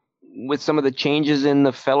time with some of the changes in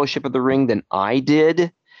the Fellowship of the Ring than I did.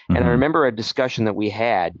 Mm-hmm. And I remember a discussion that we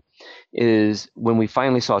had is when we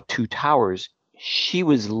finally saw Two Towers, she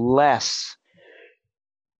had less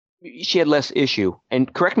issue.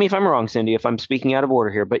 And correct me if I'm wrong, Cindy, if I'm speaking out of order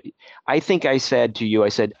here, but I think I said to you,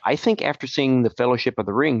 I think after seeing the Fellowship of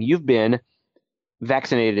the Ring, you've been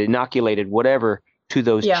vaccinated, inoculated, whatever, to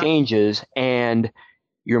those changes, and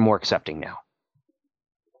you're more accepting now.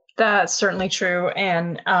 That's certainly true,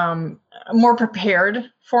 and more prepared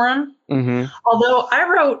for him. Mm-hmm. Although I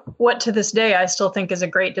wrote what to this day I still think is a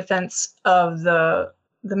great defense of the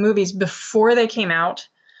movies before they came out.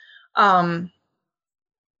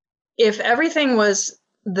 If everything was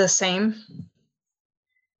the same,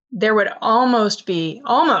 there would almost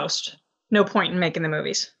no point in making the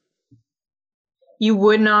movies. You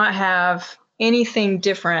would not have anything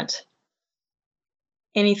different,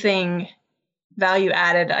 anything value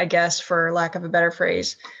added, I guess, for lack of a better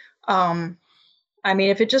phrase. I mean,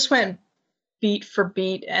 if it just went beat for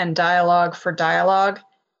beat and dialogue for dialogue,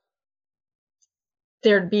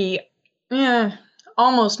 there'd be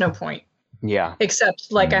almost no point. Yeah. Except,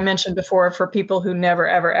 like I mentioned before, for people who never,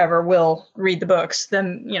 ever, ever will read the books,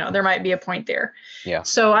 then, there might be a point there. Yeah.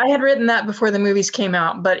 So I had written that before the movies came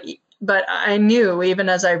out, but I knew, even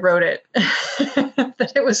as I wrote it,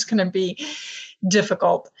 that it was going to be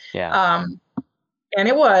difficult. Yeah. And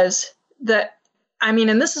it was that,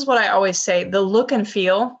 and this is what I always say, the look and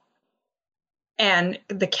feel and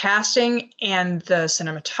the casting and the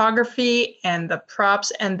cinematography and the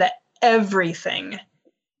props and the everything,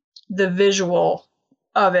 the visual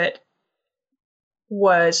of it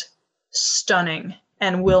was stunning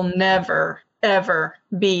and will never, ever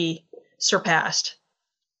be surpassed.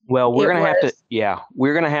 Well, we're going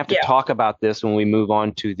to have to talk about this when we move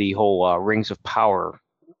on to the whole Rings of Power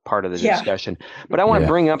part of the discussion. But I want to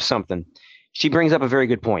bring up something. She brings up a very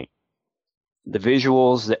good point. The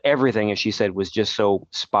visuals, the everything, as she said, was just so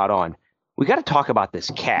spot on. We got to talk about this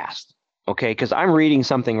cast. Okay, because I'm reading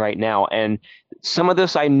something right now, and some of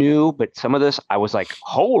this I knew, but some of this I was like,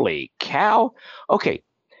 holy cow. Okay,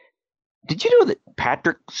 did you know that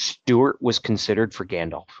Patrick Stewart was considered for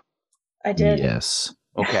Gandalf? I did. Yes.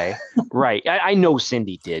 Okay, right. I know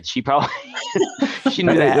Cindy did. She probably she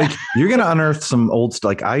knew that. Like, you're going to unearth some old stuff.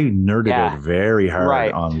 Like, I nerded out very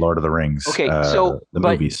hard on Lord of the Rings. Okay, so the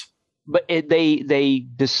movies. But they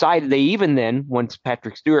decided, even then, once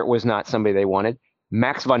Patrick Stewart was not somebody they wanted,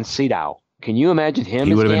 Max von Sydow. Can you imagine him?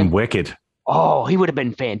 He would have been wicked. Oh, he would have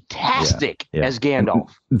been fantastic as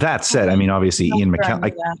Gandalf. That said, obviously Ian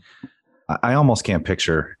McKellen. I almost can't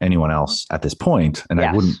picture anyone else at this point, and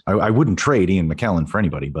I wouldn't trade Ian McKellen for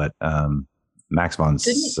anybody. But Max von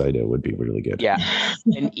Sydow would be really good. Yeah,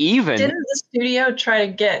 and even didn't the studio try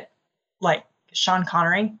to get like Sean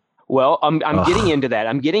Connery? Well, I'm getting into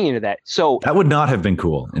that. So that would not have been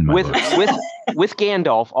cool in my with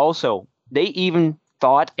Gandalf. Also, they even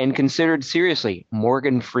thought and considered seriously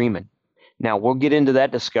Morgan Freeman. Now we'll get into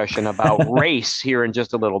that discussion about race here in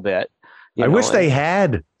just a little bit. I wish they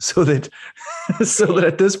had, so that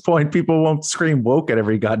at this point people won't scream woke at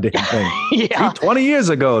every goddamn thing. Yeah. 20 years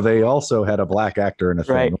ago, they also had a black actor in a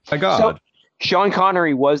thing. Right. Oh my God. So, Sean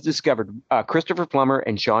Connery was discovered. Christopher Plummer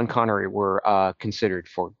and Sean Connery were considered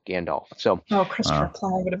for Gandalf. So, Christopher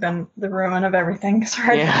Plummer would have been the ruin of everything.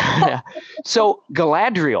 Sorry. Yeah. So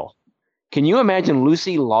Galadriel. Can you imagine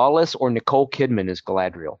Lucy Lawless or Nicole Kidman as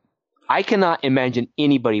Galadriel? I cannot imagine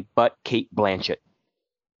anybody but Cate Blanchett.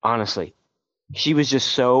 Honestly, she was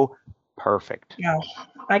just so perfect. Yeah,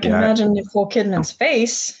 I can imagine Nicole Kidman's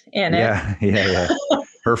face in it. Yeah.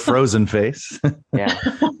 Her frozen face. Yeah.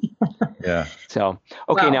 Yeah. So,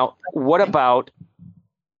 okay, now what about?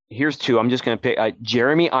 Here's two. I'm just going to pick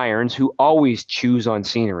Jeremy Irons, who always chews on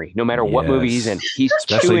scenery, no matter what movie he's in. He's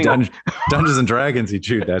especially chewing Dungeons and Dragons. He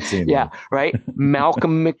chewed that scene. Yeah, right.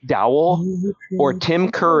 Malcolm McDowell or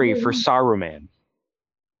Tim Curry for Saruman.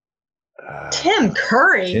 Tim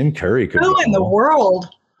Curry. Tim Curry could. Who in the world?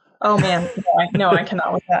 Oh man, no, I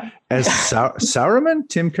cannot with that. As Saruman,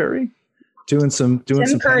 Tim Curry doing some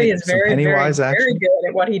Curry is very Pennywise action. Very good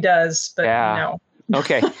at what he does, but no.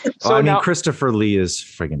 Okay. So Christopher Lee is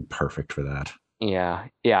friggin' perfect for that. Yeah,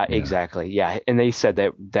 exactly. Yeah. And they said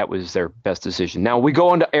that was their best decision. Now we go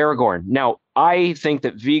on to Aragorn. Now, I think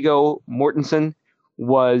that Viggo Mortensen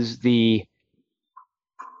was the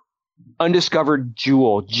undiscovered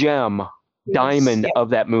gem, diamond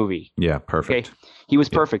of that movie. Yeah, perfect. Okay? He was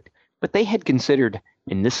perfect. But they had considered,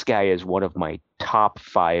 and this guy is one of my top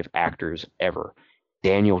 5 actors ever,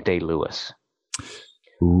 Daniel Day-Lewis.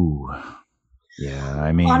 Ooh.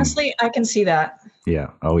 Yeah, honestly, I can see that. Yeah.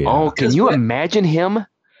 Oh, yeah. Oh, can you imagine him?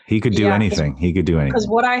 He could do anything. Because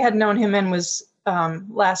what I had known him in was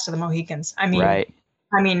Last of the Mohicans. Right.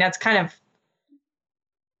 That's kind of,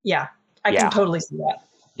 I can totally see that.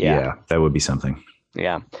 Yeah, that would be something.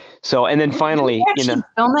 Yeah. So, and then finally,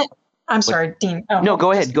 film it. I'm sorry, Dean. Oh, no,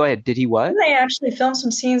 go ahead. Did he what? Didn't they actually film some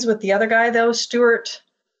scenes with the other guy though, Stuart?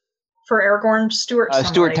 For Aragorn, Stuart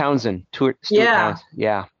Townsend. Stuart Townsend.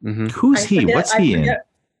 Yeah. Mm-hmm. Who's he? What's he in?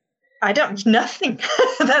 I don't nothing.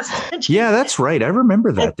 That's Yeah, that's right. I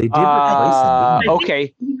remember that they did replace him. Didn't they?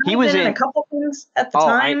 Okay, he was in in a couple things at the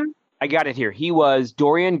time. I got it here. He was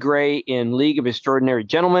Dorian Gray in League of Extraordinary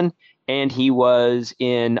Gentlemen, and he was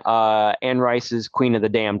in Anne Rice's Queen of the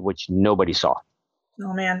Damned, which nobody saw.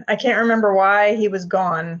 Oh man, I can't remember why he was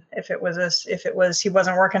gone. If it was he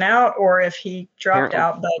wasn't working out, or if he dropped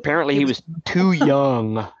out. But apparently he was too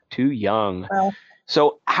young. Too young. Well,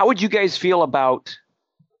 so, how would you guys feel about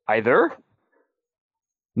either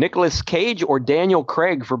Nicolas Cage or Daniel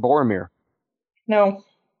Craig for Boromir? No.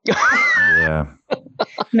 Yeah.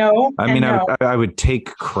 No. I mean, no. I would take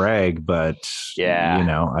Craig, but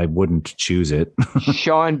I wouldn't choose it.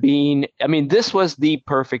 Sean Bean. I mean, this was the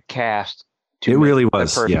perfect cast. It really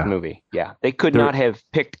was. The perfect movie. Yeah. They could not have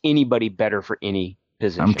picked anybody better for any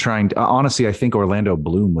position. I'm trying to, honestly, I think Orlando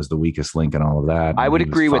Bloom was the weakest link in all of that. I would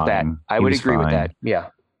agree with that. I would agree with that. Yeah.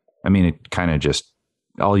 I mean, it kind of just,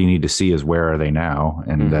 all you need to see is where are they now?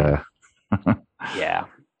 And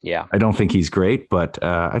yeah. I don't think he's great, but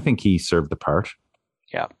I think he served the part.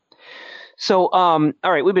 Yeah. So, all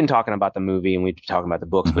right, we've been talking about the movie and we've been talking about the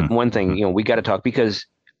books, but one thing, we got to talk because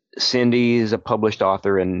Cindy is a published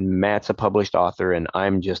author and Matt's a published author and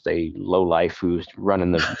I'm just a lowlife who's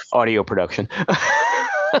running the audio production.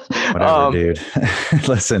 Whatever, dude.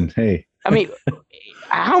 Listen, hey. I mean,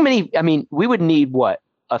 we would need what?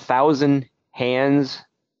 1,000 hands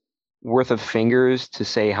worth of fingers to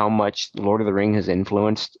say how much Lord of the Ring has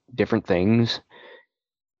influenced different things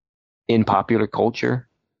in popular culture.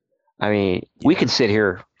 I mean, we could sit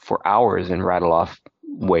here for hours and rattle off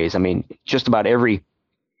ways. I mean, just about every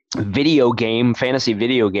video game, fantasy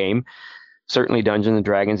video game, certainly Dungeons and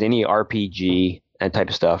Dragons, any RPG, that type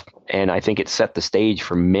of stuff. And I think it set the stage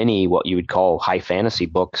for many what you would call high fantasy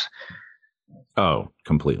books. Oh,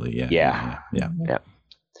 completely. Yeah.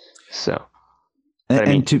 So,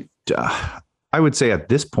 I would say at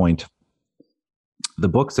this point, the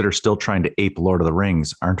books that are still trying to ape Lord of the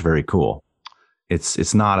Rings aren't very cool.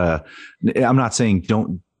 It's not I'm not saying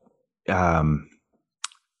don't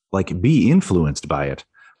be influenced by it,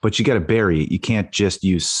 but you got to bury it. You can't just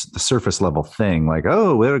use the surface level thing like,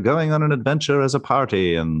 oh, we're going on an adventure as a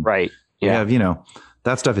party. And right. Yeah.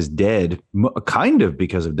 That stuff is dead kind of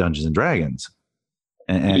because of Dungeons and Dragons.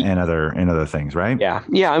 And other things, right?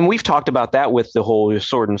 Yeah, and we've talked about that with the whole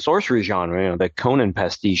sword and sorcery genre, the Conan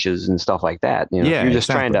pastiches and stuff like that. You're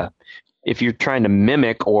just if you're trying to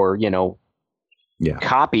mimic or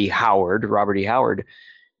copy Robert E. Howard,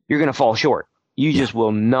 you're going to fall short. You just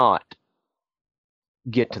will not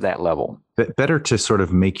get to that level. Better to sort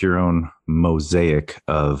of make your own mosaic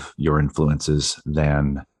of your influences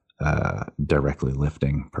than directly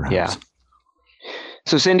lifting, perhaps. Yeah.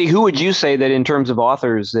 So, Cindy, who would you say that in terms of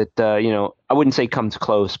authors that, I wouldn't say comes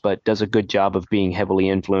close, but does a good job of being heavily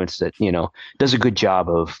influenced, that, does a good job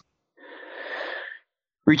of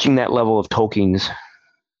reaching that level of Tolkien's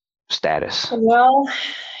status? Well,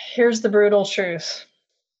 here's the brutal truth.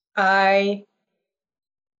 I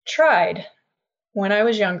tried when I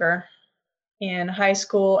was younger, in high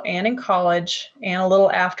school and in college and a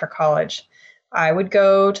little after college. I would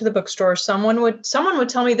go to the bookstore. Someone would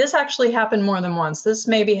tell me this actually happened more than once. This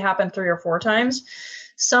maybe happened 3 or 4 times.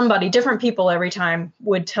 Different people every time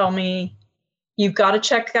would tell me, you've got to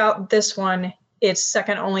check out this one. It's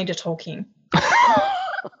second only to Tolkien.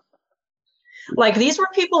 Like, these were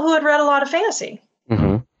people who had read a lot of fantasy.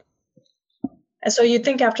 Mm-hmm. And so you'd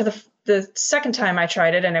think after the second time I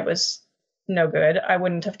tried it and it was no good, I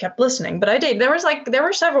wouldn't have kept listening. But I did. There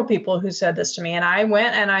were several people who said this to me, and I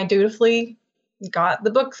went and I dutifully got the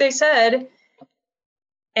book they said,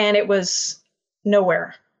 and it was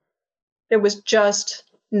nowhere. It was just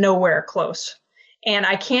nowhere close. And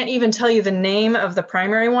I can't even tell you the name of the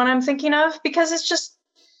primary one I'm thinking of because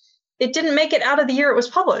it didn't make it out of the year it was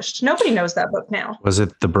published. Nobody knows that book now. Was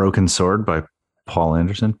it The Broken Sword by Paul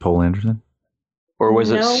Anderson? Or was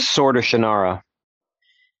it Sword of Shannara?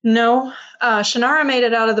 No, Shannara made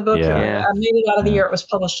it out of the book. Yeah. Made it out of the year it was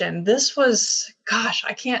published in. This was, gosh,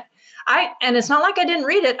 and it's not like I didn't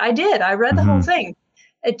read it. I did. I read the whole thing.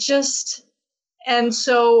 And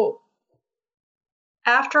so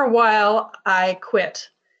after a while, I quit.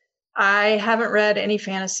 I haven't read any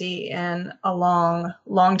fantasy in a long,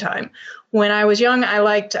 long time. When I was young, I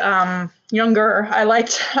liked, what am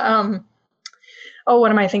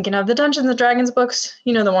I thinking of? The Dungeons and Dragons books,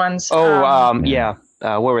 the ones.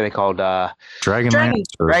 What were they called? Dragonlance.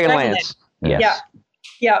 Dragonlance. Yes.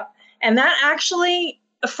 Yeah. And that actually,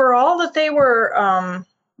 for all that they were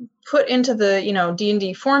put into the,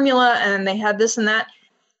 D&D formula, and they had this and that,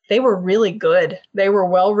 they were really good. They were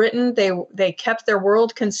well written. They kept their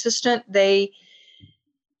world consistent.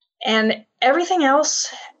 And everything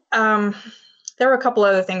else, there were a couple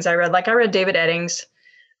other things I read. Like I read David Eddings.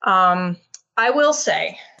 I will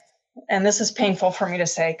say, and this is painful for me to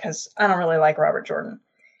say because I don't really like Robert Jordan,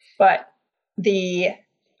 but the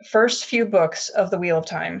first few books of The Wheel of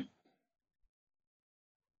Time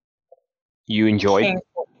You enjoyed?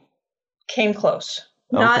 Came close.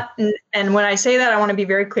 Okay. Not, and when I say that, I want to be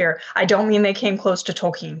very clear. I don't mean they came close to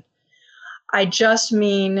Tolkien. I just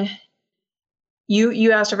mean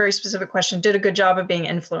you asked a very specific question. Did a good job of being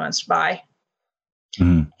influenced by,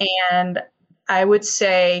 and I would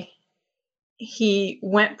say he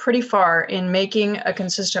went pretty far in making a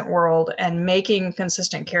consistent world and making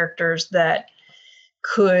consistent characters that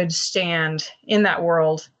could stand in that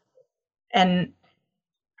world, and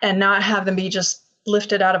not have them be just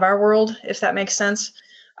lifted out of our world, if that makes sense.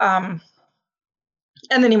 And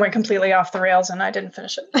then he went completely off the rails and I didn't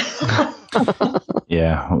finish it.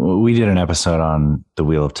 Yeah. We did an episode on The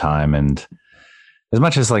Wheel of Time, and as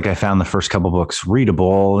much as like I found the first couple books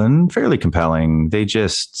readable and fairly compelling, they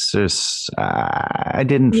just I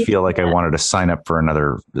didn't feel like I wanted to sign up for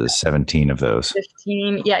another 17 of those.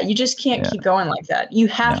 15. Yeah. You just can't keep going like that. You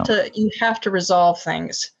have to resolve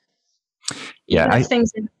things. Even if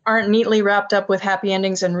things aren't neatly wrapped up with happy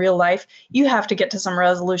endings in real life, you have to get to some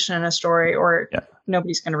resolution in a story or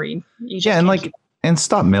nobody's going to read. You just and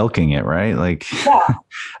stop milking it, right? Like,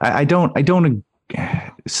 I don't,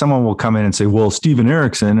 someone will come in and say, well, Steven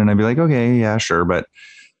Erikson. And I'd be like, okay, yeah, sure. But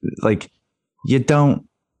like,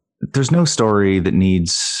 there's no story that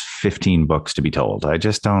needs 15 books to be told. I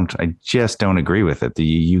just don't agree with it.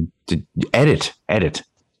 You edit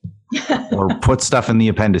or put stuff in the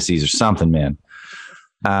appendices or something, man.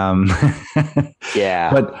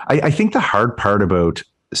 Yeah. But I think the hard part about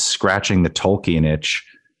scratching the Tolkien itch,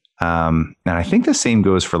 and I think the same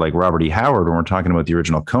goes for like Robert E. Howard when we're talking about the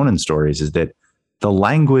original Conan stories, is that the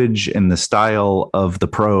language and the style of the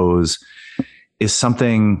prose is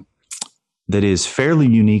something that is fairly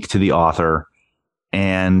unique to the author.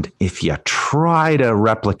 And if you try to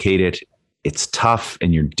replicate it, it's tough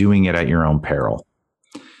and you're doing it at your own peril.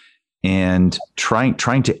 And trying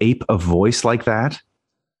to ape a voice like that,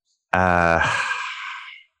 I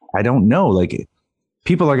don't know, like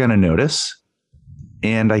people are going to notice.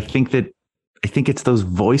 And I think it's those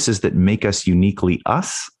voices that make us uniquely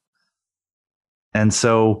us. And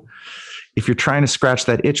so if you're trying to scratch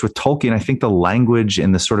that itch with Tolkien, I think the language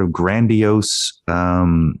and the sort of grandiose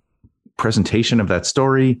presentation of that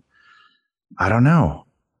story, I don't know.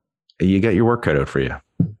 You got your work cut out for you.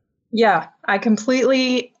 Yeah, I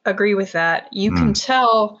completely agree with that. You can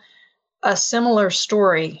tell a similar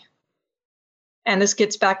story. And this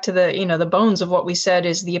gets back to the bones of what we said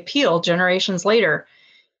is the appeal generations later.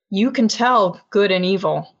 You can tell good and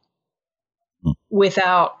evil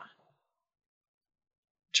without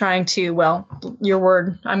trying to, I'm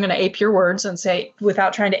going to ape your words and say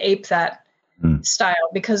without trying to ape that style,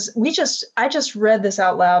 because I just read this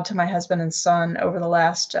out loud to my husband and son over the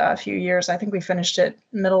last few years. I think we finished it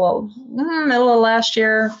middle of last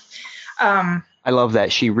year. I love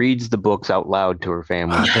that she reads the books out loud to her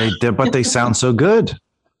family. But they sound so good.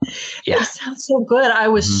 Yeah, they sound so good. I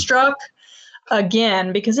was struck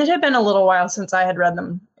again because it had been a little while since I had read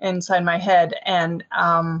them inside my head, and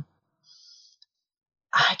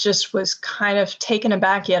I just was kind of taken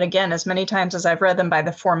aback yet again, as many times as I've read them, by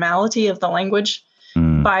the formality of the language,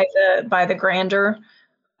 by the grandeur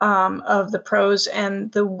of the prose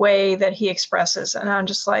and the way that he expresses. And I'm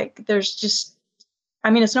just like,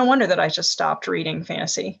 it's no wonder that I just stopped reading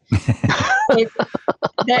fantasy. And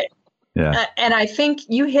I think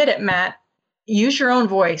you hit it, Matt. Use your own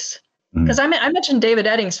voice. Because I mentioned David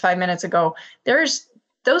Eddings 5 minutes ago. Those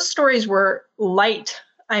stories were light.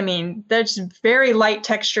 I mean, that's very light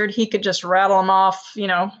textured. He could just rattle them off,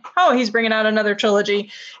 he's bringing out another trilogy.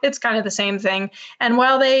 It's kind of the same thing. And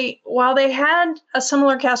while they had a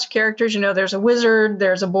similar cast of characters, there's a wizard,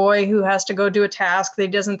 there's a boy who has to go do a task that he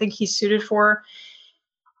doesn't think he's suited for.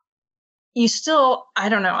 You still, I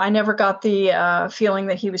don't know. I never got the feeling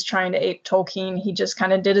that he was trying to ape Tolkien. He just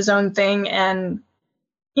kind of did his own thing. And,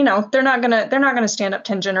 they're not gonna stand up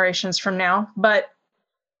 10 generations from now, but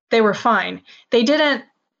they were fine. They didn't,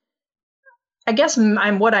 I guess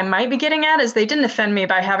what I might be getting at is they didn't offend me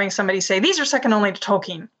by having somebody say, these are second only to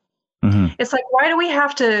Tolkien. It's like, why do we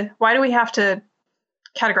have to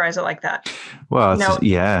categorize it like that? Well,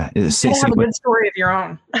 you have a good story of your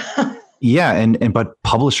own. Yeah. But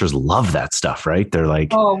publishers love that stuff, right? They're like,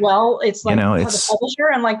 oh, well, it's like for the publisher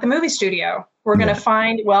and like the movie studio, we're going to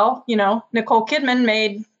find, Nicole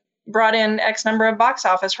Kidman brought in X number of box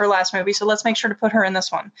office her last movie. So let's make sure to put her in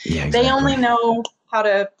this one. Yeah, exactly. They only know how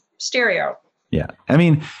to stereo. Yeah. I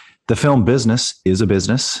mean, the film business is a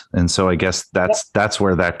business. And so I guess that's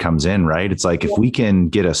where that comes in, right? It's like if we can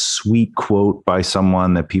get a sweet quote by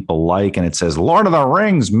someone that people like and it says Lord of the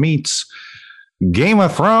Rings meets Game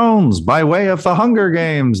of Thrones by way of the Hunger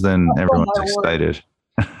Games, then everyone's excited.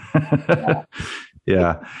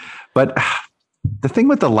 Yeah. But the thing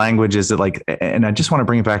with the language is that, like, and I just want to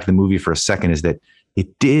bring it back to the movie for a second, is that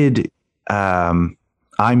it did,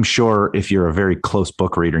 I'm sure if you're a very close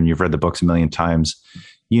book reader and you've read the books a million times,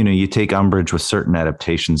 you know, you take umbrage with certain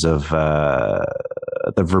adaptations of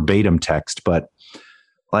the verbatim text, but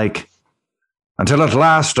like, until at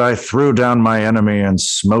last I threw down my enemy and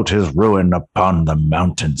smote his ruin upon the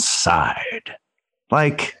mountainside.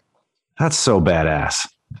 Like, that's so badass.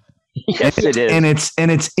 Yes, it is. And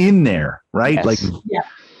it's in there, right? Yes. Like,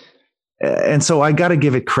 and so I got to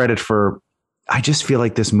give it credit for, I just feel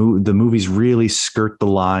like the movies really skirt the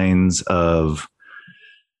lines of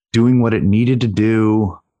doing what it needed to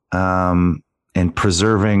do, and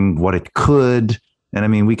preserving what it could. And I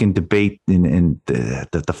mean, we can debate in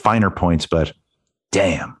the finer points, but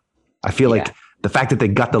damn, I feel like the fact that they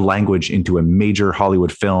got the language into a major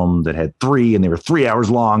Hollywood film that had 3 and they were 3 hours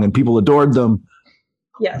long and people adored them.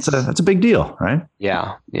 Yes, that's a big deal, right?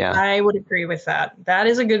 Yeah. I would agree with that. That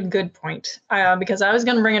is a good point. Because I was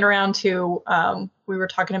going to bring it around to, we were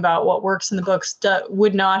talking about what works in the books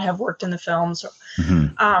would not have worked in the films.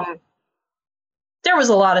 Mm-hmm. There was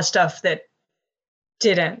a lot of stuff that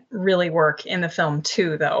didn't really work in the film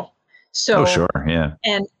too, though. So, sure, yeah.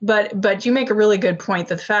 But you make a really good point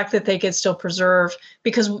that the fact that they could still preserve,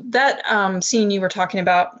 because that scene you were talking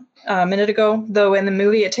about a minute ago, though in the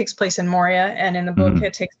movie it takes place in Moria, and in the book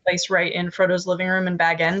it takes place right in Frodo's living room in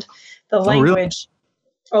Bag End. The language.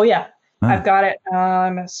 Oh, yeah. I've got it.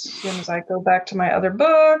 As soon as I go back to my other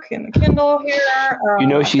book in the Kindle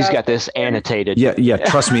here. She's got this annotated. Yeah.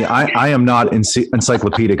 Trust me, I am not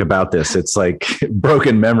encyclopedic about this. It's like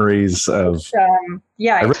broken memories of.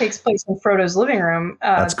 It takes place in Frodo's living room.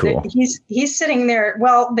 That's cool. He's sitting there.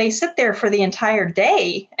 Well, they sit there for the entire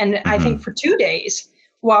day, and I think for 2 days,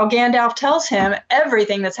 while Gandalf tells him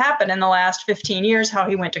everything that's happened in the last 15 years, how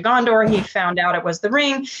he went to Gondor, he found out it was the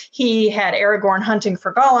ring, he had Aragorn hunting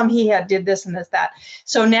for Gollum, he did this and this, that.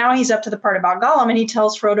 So now he's up to the part about Gollum, and he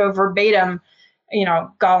tells Frodo verbatim, you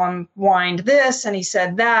know, Gollum whined this, and he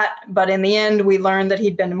said that, but in the end, we learned that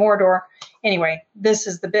he'd been to Mordor. Anyway, this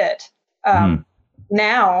is the bit.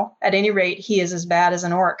 Now, at any rate, he is as bad as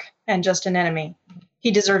an orc, and just an enemy.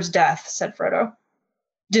 He deserves death, said Frodo.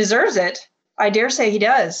 Deserves it? I dare say he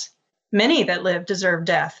does. Many that live deserve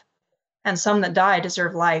death, and some that die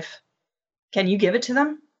deserve life. Can you give it to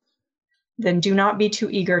them? Then do not be too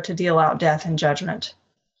eager to deal out death and judgment.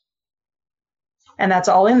 And that's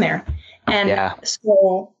all in there. And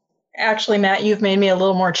so, actually, Matt, you've made me a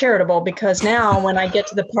little more charitable, because now when I get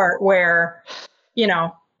to the part where, you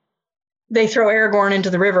know, they throw Aragorn into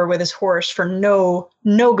the river with his horse for no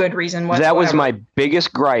good reason whatsoever. That was my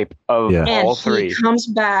biggest gripe of all three. He comes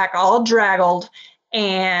back all draggled,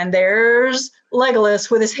 and there's Legolas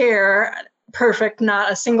with his hair perfect, not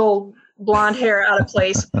a single blonde hair out of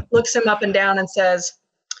place, looks him up and down and says,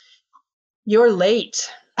 "You're late."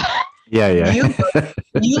 Yeah.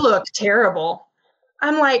 You look terrible.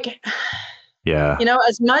 I'm like, yeah. You know,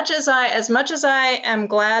 as much as I am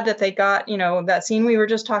glad that they got, you know, that scene we were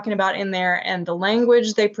just talking about in there, and the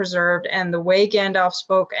language they preserved, and the way Gandalf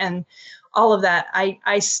spoke, and all of that,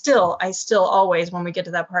 I still always, when we get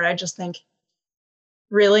to that part, I just think,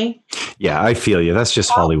 really? Yeah, I feel you. That's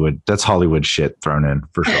just Hollywood. That's Hollywood shit thrown in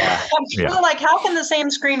for sure. I'm like, how can the same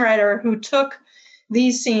screenwriter who took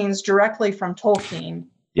these scenes directly from Tolkien,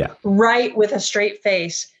 write with a straight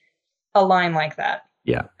face a line like that?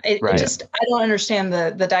 Yeah. I don't understand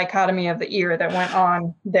the dichotomy of the ear that went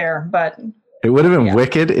on there, but it would have been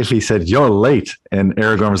wicked if he said, "You're late," and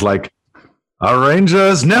Aragorn was like, "A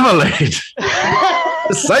ranger's never late."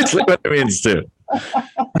 Precisely what it means to.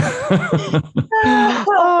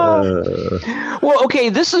 Well, okay,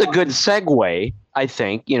 this is a good segue, I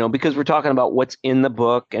think, you know, because we're talking about what's in the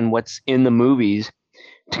book and what's in the movies,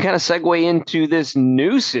 to kind of segue into this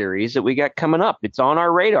new series that we got coming up. It's on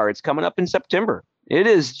our radar. It's coming up in September. It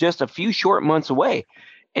is just a few short months away,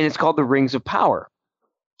 and it's called The Rings of Power.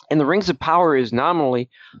 And The Rings of Power is nominally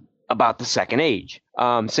about the Second Age.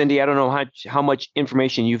 Cindy, I don't know how much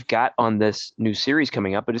information you've got on this new series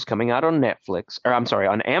coming up. It is coming out on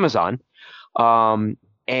on Amazon.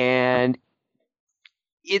 And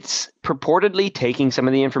it's purportedly taking some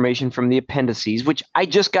of the information from the appendices, which I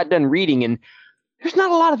just got done reading, and there's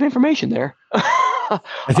not a lot of information there.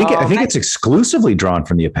 I think it's exclusively drawn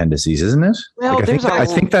from the appendices, isn't it? Well, I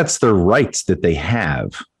think that's the rights that they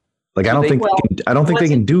have. Like, So I don't they- think well, I don't think they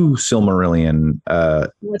can do Silmarillion.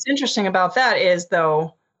 What's interesting about that is,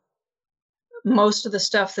 though, most of the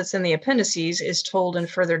stuff that's in the appendices is told in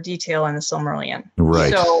further detail in the Silmarillion.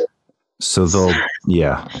 Right. So they'll,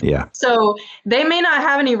 yeah. So they may not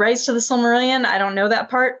have any rights to the Silmarillion. I don't know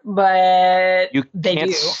that part, but they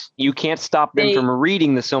do. You can't stop them from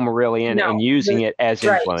reading the Silmarillion No, and using it as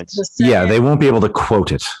Right. influence. The second- Yeah, they won't be able to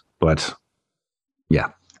quote it, but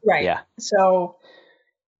Right. Yeah. So,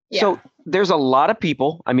 yeah. So there's a lot of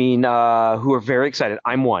people, I mean, who are very excited.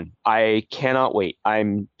 I'm one. I cannot wait.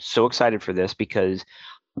 I'm so excited for this because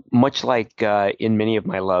much like in many of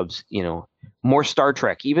my loves, more Star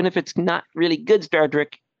Trek, even if it's not really good Star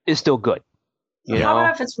Trek, is still good. How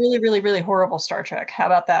about if it's really, really, really horrible Star Trek? How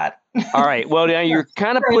about that? All right. Well, now you're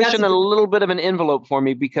kind of Sorry, pushing a little bit of an envelope for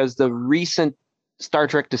me because the recent Star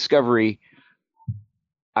Trek Discovery,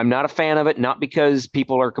 I'm not a fan of it, not because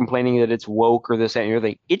people are complaining that it's woke or this and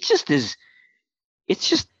everything. It just is. It's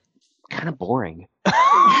just kind of boring.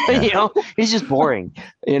 It's just boring.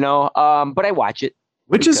 But I watch it.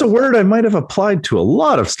 which is a word I might have applied to a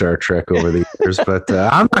lot of Star Trek over the years, but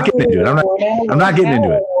I'm not getting into it. I'm not getting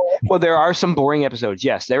into it. Well, there are some boring episodes.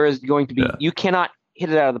 Yes, there is going to be. Yeah. You cannot hit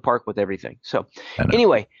it out of the park with everything. So I know.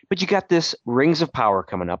 anyway, but you got this Rings of Power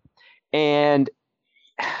coming up, and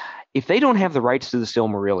if they don't have the rights to the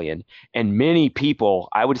Silmarillion, and many people,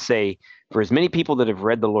 I would say, for as many people that have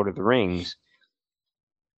read the Lord of the Rings,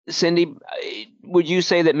 Cindy, would you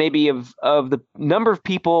say that maybe of the number of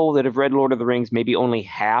people that have read Lord of the Rings, maybe only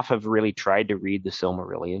half have really tried to read the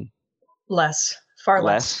Silmarillion? Far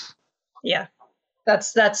less. Yeah.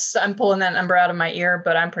 That's I'm pulling that number out of my ear,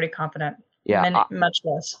 but I'm pretty confident. Yeah. Much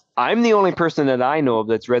less. I'm the only person that I know of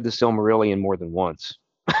that's read the Silmarillion more than once.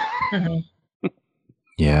 Mm-hmm.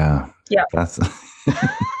 Yeah. Yeah. That's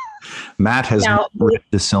Matt has not read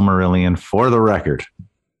the Silmarillion, for the record.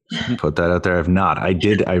 Put that out there. I've not. I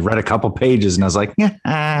read a couple pages and I was like,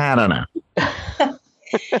 I don't know.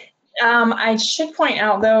 I should point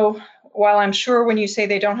out, though, while I'm sure when you say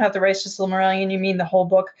they don't have the rights to Silmarillion, you mean the whole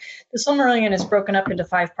book. The Silmarillion is broken up into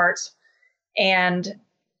 5 parts. And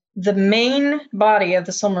the main body of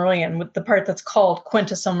the Silmarillion, with the part that's called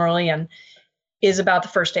Quintus Silmarillion, is about the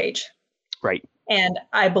First Age. Right. And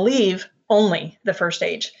I believe only the First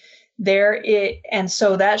Age. And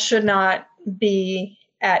so that should not be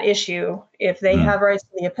at issue if they have rights to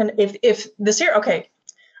the appendix. If the series, okay,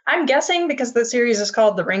 I'm guessing because the series is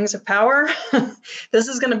called The Rings of Power, this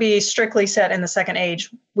is going to be strictly set in the Second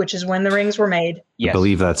Age, which is when the rings were made. Yes. I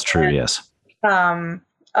believe that's true. And, yes.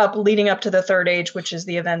 Leading up to the Third Age, which is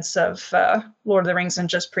the events of Lord of the Rings and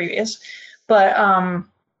just previous. But I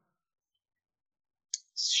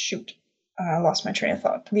lost my train of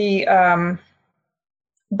thought.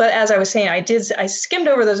 But as I was saying, I skimmed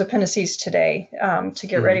over those appendices today to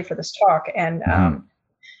get ready for this talk, and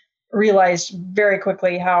realized very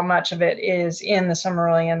quickly how much of it is in the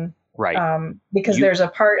Silmarillion. Right. Because there's a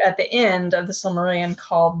part at the end of the Silmarillion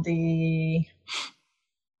called the...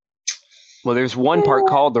 Well, there's one part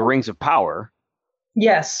called the Rings of Power.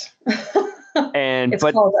 Yes. It's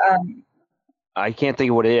called... I can't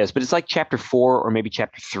think of what it is, but it's like chapter 4 or maybe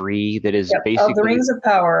chapter 3 that is basically... Of the Rings of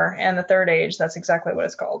Power and the Third Age. That's exactly what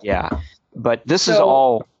it's called. Yeah. But this is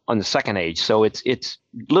all on the Second Age, so it's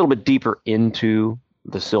a little bit deeper into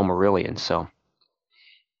the Silmarillion. So,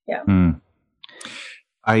 yeah.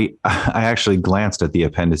 I actually glanced at the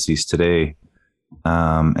appendices today,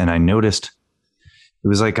 and I noticed it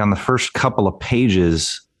was like on the first couple of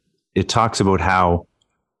pages, it talks about how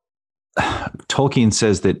Tolkien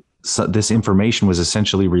says that this information was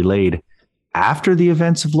essentially relayed after the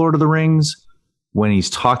events of Lord of the Rings, when he's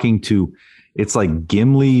talking to, it's like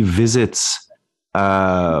Gimli visits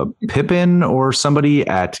Pippin or somebody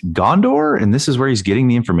at Gondor, and this is where he's getting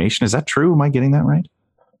the information. Is that true? Am I getting that right?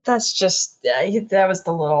 That's just that was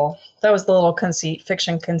the little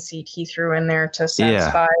fiction conceit he threw in there to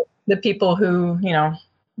satisfy the people who, to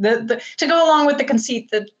go along with the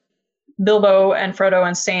conceit that Bilbo and Frodo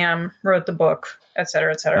and Sam wrote the book, et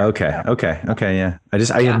cetera, et cetera. Okay. Yeah.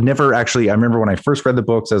 I had never actually, I remember when I first read the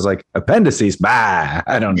books, I was like, appendices,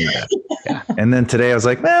 I don't need that. And then today I was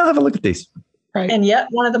like, well, have a look at these. Right. And yet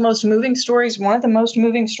one of the most moving stories, and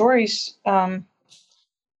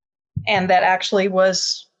that actually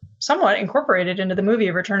was somewhat incorporated into the movie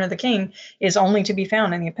of Return of the King, is only to be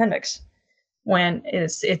found in the appendix, when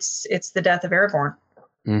it's the death of Aragorn.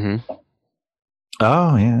 Mm-hmm.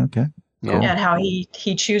 Oh yeah. Okay. Yeah. And how he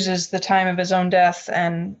chooses the time of his own death,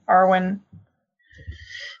 and Arwen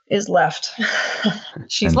is left.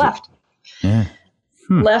 She's left. Yeah.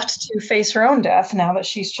 Left to face her own death now that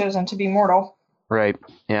she's chosen to be mortal. Right.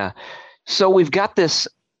 Yeah. So we've got this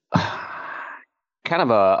kind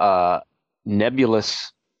of a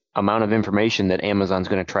nebulous amount of information that Amazon's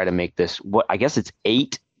going to try to make this. What I guess it's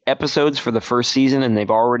 8 episodes for the first season, and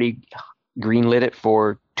they've already greenlit it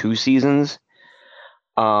for 2 seasons.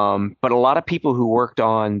 But a lot of people who worked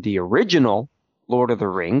on the original Lord of the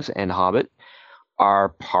Rings and Hobbit are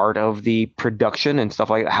part of the production and stuff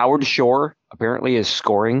like that. Howard Shore apparently is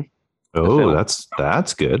scoring. Oh,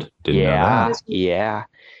 that's good. Didn't know that. Yeah.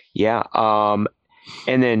 And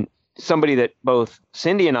then somebody that both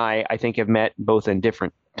Cindy and I think have met both in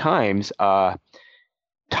different times. Tom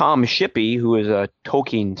Shippey, who is a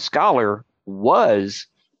Tolkien scholar, was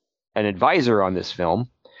an advisor on this film.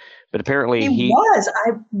 But apparently he was.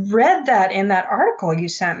 I read that in that article you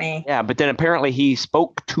sent me. Yeah, but then apparently he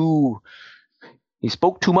spoke too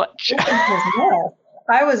much.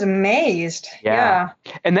 I was amazed. Yeah.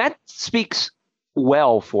 And that speaks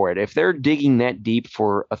well for it. If they're digging that deep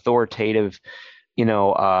for authoritative,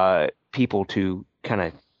 people to kind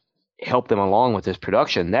of help them along with this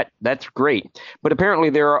production, that's great. But apparently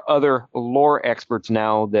there are other lore experts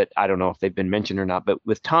now that I don't know if they've been mentioned or not, but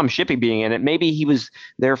with Tom Shippey being in it, maybe he was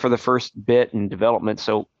there for the first bit in development,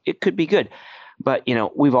 so it could be good. But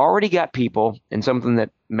we've already got people, and something that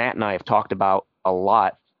Matt and I have talked about a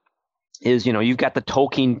lot is, you've got the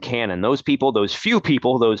Tolkien canon. Those people, those few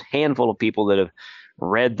people, those handful of people that have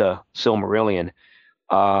read the Silmarillion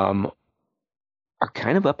are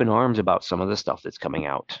kind of up in arms about some of the stuff that's coming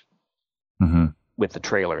out. Mm-hmm. With the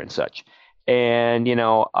trailer and such. And,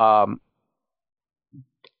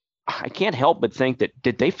 I can't help but think that,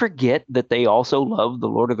 did they forget that they also love the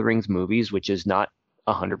Lord of the Rings movies, which is not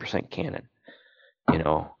 100% canon?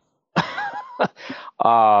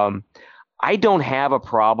 I don't have a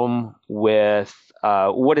problem with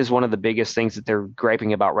what is one of the biggest things that they're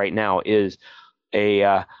griping about right now is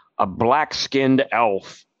a black-skinned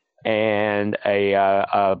elf and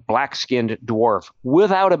a black-skinned dwarf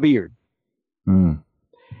without a beard.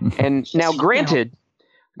 And now, granted,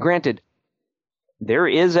 there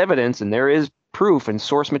is evidence and there is proof and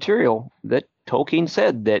source material that Tolkien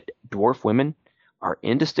said that dwarf women are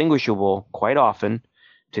indistinguishable quite often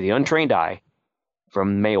to the untrained eye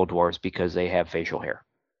from male dwarves because they have facial hair.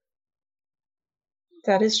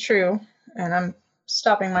 That is true. And I'm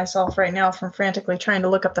stopping myself right now from frantically trying to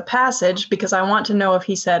look up the passage because I want to know if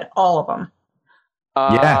he said all of them.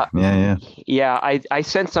 Yeah. I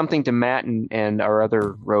sent something to Matt and our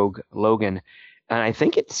other rogue, Logan, and I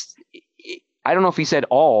think I don't know if he said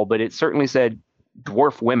all, but it certainly said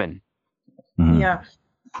dwarf women. Mm-hmm. Yeah.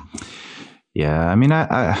 Yeah. I mean,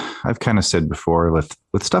 I've kind of said before with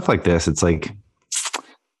stuff like this, it's like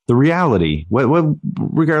the reality, what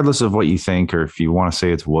regardless of what you think, or if you want to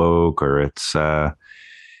say it's woke or it's that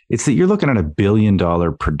you're looking at $1 billion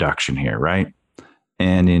production here, right?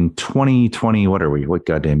 And in 2020, what are we? What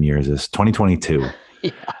goddamn year is this? 2022.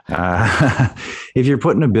 Yeah. If you're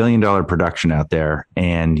putting $1 billion production out there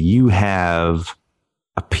and you have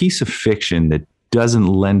a piece of fiction that doesn't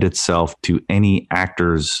lend itself to any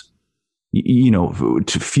actors,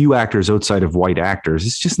 to few actors outside of white actors,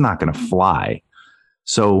 it's just not going to fly.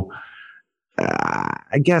 So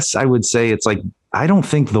I guess I would say it's like, I don't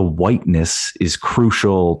think the whiteness is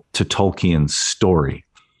crucial to Tolkien's story.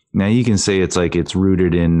 Now you can say it's like it's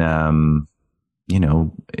rooted in, I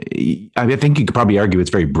think you could probably argue it's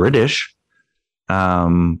very British, but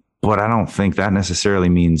I don't think that necessarily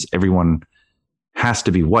means everyone has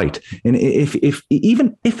to be white. And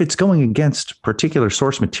even if it's going against particular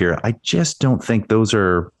source material, I just don't think those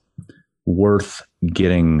are worth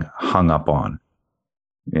getting hung up on.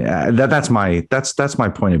 Yeah, that's my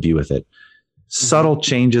point of view with it. Subtle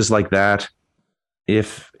changes like that.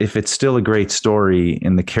 If it's still a great story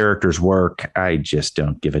and the characters work, I just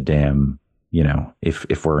don't give a damn,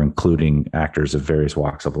 if we're including actors of various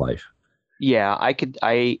walks of life. Yeah,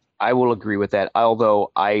 I will agree with that.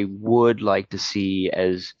 Although I would like to see,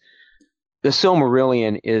 as the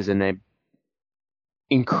Silmarillion is an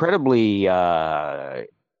incredibly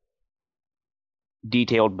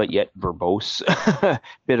detailed but yet verbose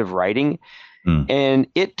bit of writing. And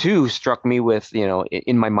it too struck me with,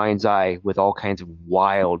 in my mind's eye, with all kinds of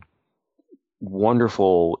wild,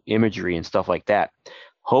 wonderful imagery and stuff like that.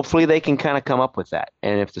 Hopefully they can kind of come up with that.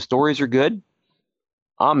 And if the stories are good,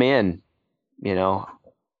 I'm in, hook,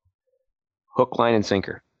 line, and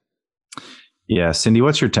sinker. Yeah. Cindy,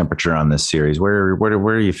 what's your temperature on this series? Where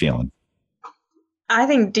are you feeling? I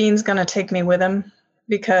think Dean's going to take me with him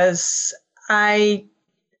because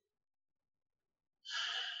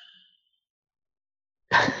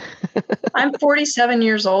I'm 47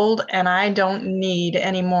 years old and I don't need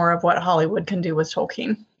any more of what Hollywood can do with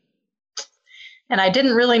Tolkien. And I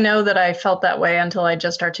didn't really know that I felt that way until I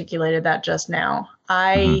just articulated that just now.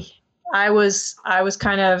 I was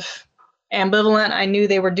kind of ambivalent. I knew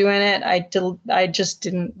they were doing it. I just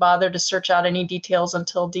didn't bother to search out any details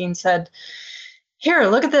until Dean said, "Here,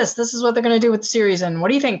 look at this. This is what they're going to do with the series. And what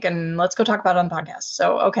do you think? And let's go talk about it on the podcast."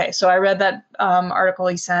 So, okay. So I read that article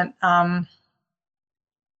he sent.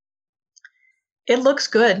 It looks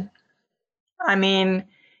good. I mean,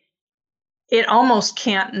 it almost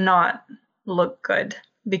can't not look good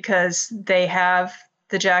because they have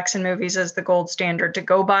the Jackson movies as the gold standard to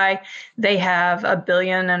go by. They have $1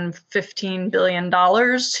 billion and $15 billion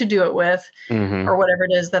to do it with, or whatever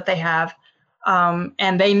it is that they have.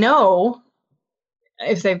 And they know,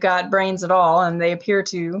 if they've got brains at all, and they appear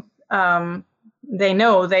to, they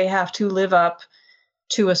know they have to live up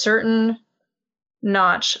to a certain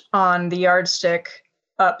notch on the yardstick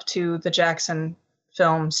up to the Jackson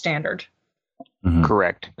film standard.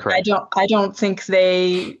 Correct. I don't think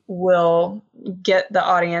they will get the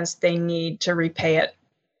audience they need to repay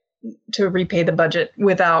the budget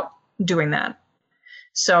without doing that.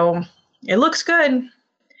 So it looks good.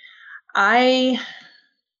 And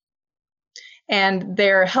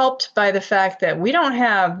they're helped by the fact that we don't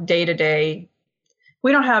have day-to-day.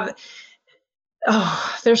 We don't have,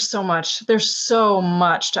 there's so much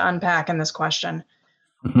to unpack in this question.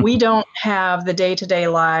 We don't have the day-to-day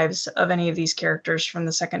lives of any of these characters from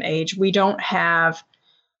the Second Age. We don't have,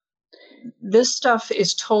 this stuff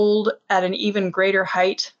is told at an even greater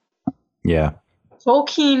height. Yeah.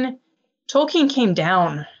 Tolkien came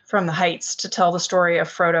down from the heights to tell the story of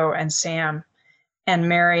Frodo and Sam and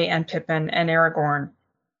Merry and Pippin and Aragorn.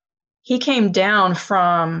 He came down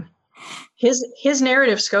from his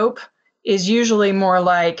narrative scope is usually more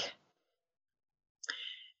like,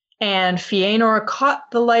 and Fëanor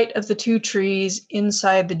caught the light of the two trees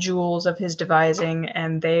inside the jewels of his devising,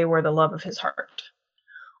 and they were the love of his heart.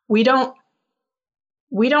 We don't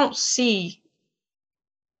see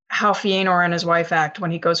how Fëanor and his wife act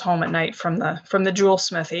when he goes home at night from the jewel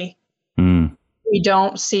smithy. We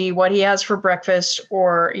don't see what he has for breakfast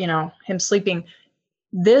or, him sleeping.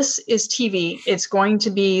 This is TV. It's going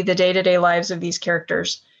to be the day-to-day lives of these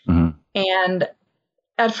characters. And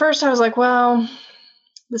at first I was like, well,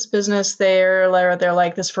 this business, they're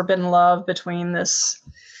like this forbidden love between this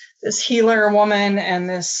healer woman and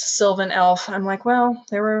this sylvan elf. I'm like, well,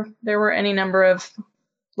 there were any number of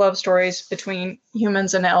love stories between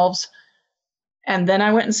humans and elves. And then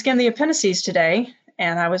I went and skimmed the appendices today,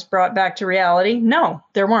 and I was brought back to reality. No,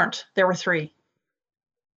 there weren't. There were 3.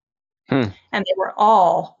 And they were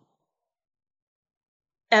all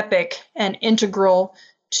epic and integral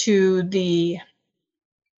to the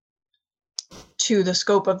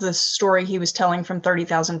scope of the story he was telling from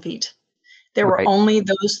 30,000 feet. There were only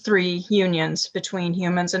those 3 unions between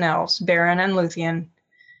humans and elves, Beren and Luthien.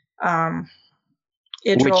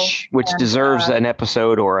 Idril, which deserves an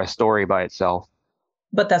episode or a story by itself.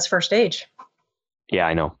 But that's First Age. Yeah,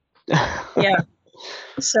 I know. Yeah.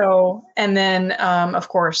 So, and then, of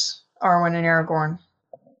course, Arwen and Aragorn.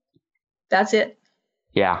 That's it.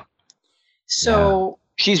 Yeah. So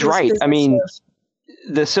she's right. I mean,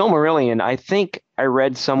 the Silmarillion, I think I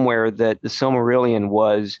read somewhere that the Silmarillion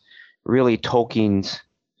was really Tolkien's,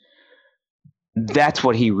 that's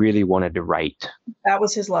what he really wanted to write. That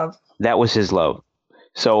was his love.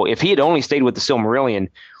 So if he had only stayed with the Silmarillion,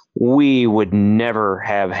 we would never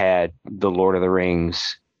have had the Lord of the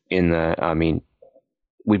Rings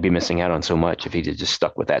we'd be missing out on so much if he had just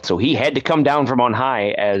stuck with that. So he had to come down from on high,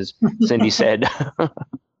 as Cindy said.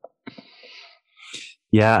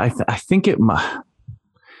 Yeah, I think it'll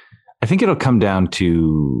come down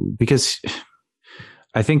to, because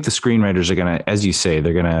I think the screenwriters are going to, as you say,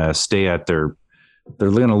 they're going to stay at they're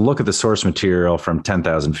going to look at the source material from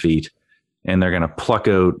 10,000 feet, and they're going to pluck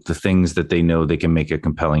out the things that they know they can make a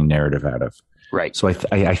compelling narrative out of. Right. So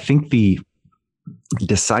I think the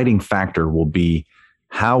deciding factor will be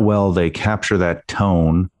how well they capture that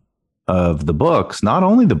tone of the books, not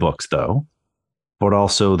only the books though, but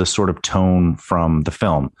also the sort of tone from the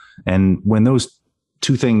film. And when those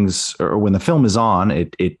two things, or when the film is on,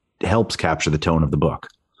 it helps capture the tone of the book.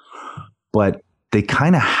 But they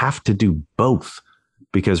kind of have to do both,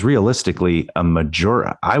 because realistically,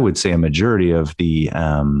 I would say a majority of the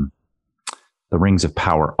Rings of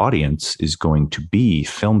Power audience is going to be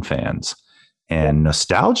film fans and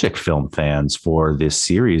nostalgic film fans for this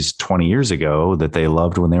series 20 years ago that they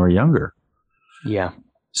loved when they were younger. Yeah.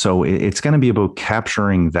 So it's going to be about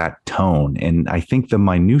capturing that tone. And I think the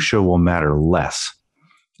minutia will matter less.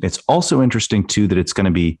 It's also interesting too, that this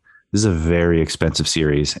is a very expensive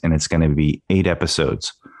series, and it's going to be 8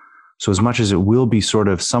 episodes. So as much as it will be sort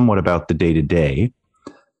of somewhat about the day to day,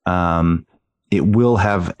 it will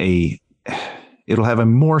have it'll have a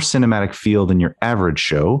more cinematic feel than your average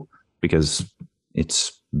show because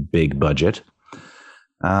it's big budget.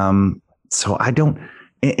 So I don't.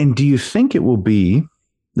 And do you think it will be?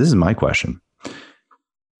 This is my question.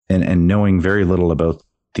 And knowing very little about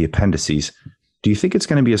the appendices, do you think it's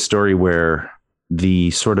going to be a story where the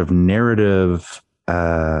sort of narrative,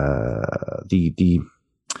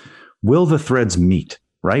 will the threads meet?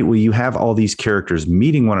 Right? Will you have all these characters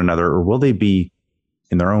meeting one another, or will they be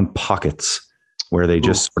in their own pockets where they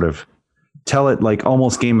just sort of tell it like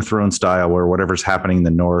almost Game of Thrones style, where whatever's happening in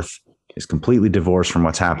the North is completely divorced from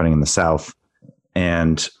what's happening in the South?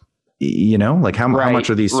 And, like how much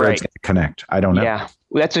are these threads going to connect? I don't know. Yeah,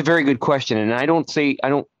 that's a very good question. And I don't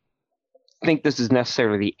think this is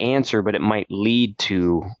necessarily the answer, but it might lead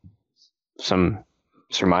to some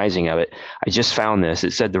surmising of it. I just found this.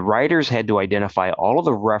 It said the writers had to identify all of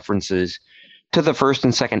the references to the first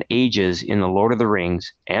and second ages in The Lord of the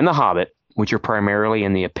Rings and The Hobbit, which are primarily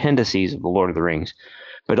in the appendices of The Lord of the Rings,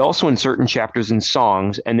 but also in certain chapters and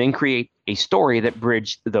songs, and then create a story that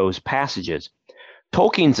bridged those passages.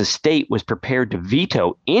 Tolkien's estate was prepared to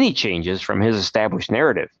veto any changes from his established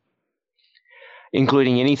narrative,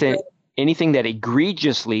 including anything that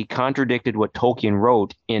egregiously contradicted what Tolkien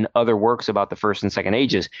wrote in other works about the first and second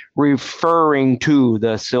ages, referring to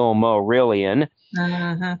the Silmarillion.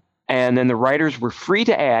 Uh-huh. And then the writers were free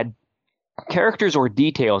to add characters or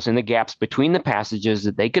details in the gaps between the passages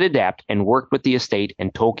that they could adapt, and worked with the estate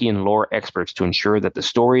and Tolkien lore experts to ensure that the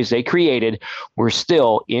stories they created were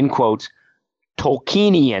still, in quotes,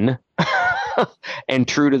 Tolkienian and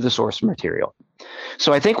true to the source material.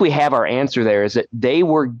 So I think we have our answer there, is that they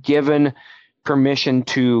were given permission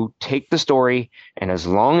to take the story, and as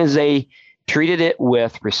long as they treated it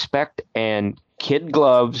with respect and kid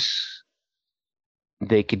gloves,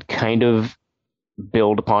 they could kind of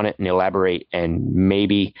build upon it and elaborate, and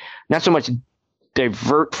maybe not so much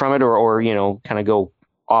divert from it or kind of go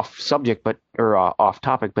off subject, or off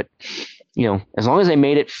topic, but as long as they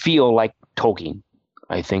made it feel like Tolkien,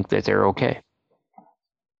 I think that they're okay.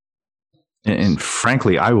 And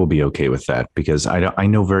frankly, I will be okay with that because I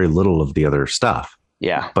know very little of the other stuff.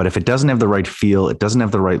 Yeah. But if it doesn't have the right feel, it doesn't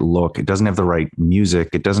have the right look, it doesn't have the right music,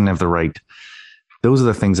 it doesn't have the right, those are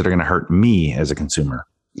the things that are going to hurt me as a consumer.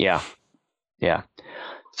 Yeah. Yeah.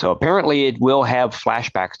 So apparently it will have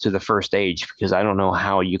flashbacks to the first age, because I don't know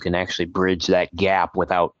how you can actually bridge that gap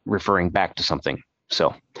without referring back to something.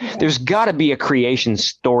 So there's got to be a creation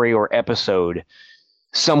story or episode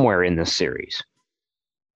somewhere in this series.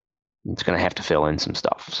 It's going to have to fill in some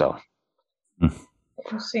stuff. So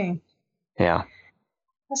we'll see. Yeah.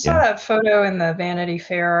 I saw that photo in the Vanity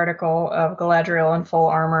Fair article of Galadriel in full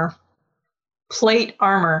armor. Plate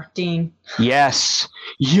armor, Dean. Yes.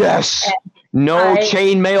 No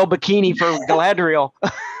chainmail bikini for Galadriel.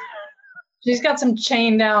 She's got some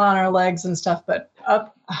chain down on her legs and stuff, but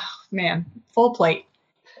full plate.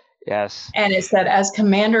 Yes. And it said, as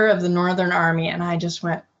commander of the Northern Army, and I just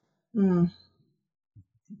went,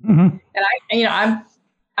 Mm-hmm. And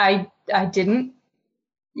I didn't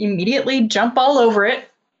immediately jump all over it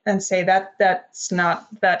and say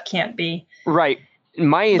that can't be right.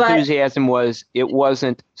 My enthusiasm was it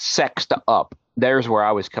wasn't sexed up. There's where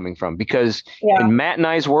I was coming from, because in Matt and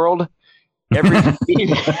I's world, every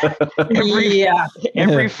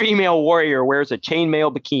female warrior wears a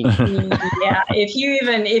chainmail bikini. Yeah, if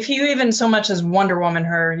you even so much as Wonder Woman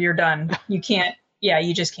her, you're done. You can't. Yeah,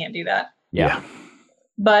 you just can't do that. Yeah.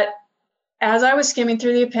 But as I was skimming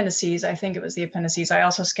through the appendices, I think it was the appendices. I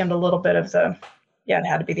also skimmed a little bit of it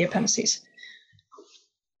had to be the appendices.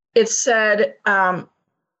 It said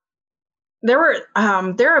there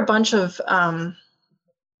are a bunch of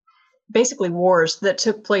basically wars that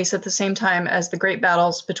took place at the same time as the great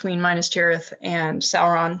battles between Minas Tirith and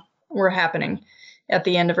Sauron were happening at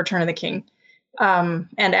the end of Return of the King,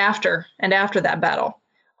 and after that battle.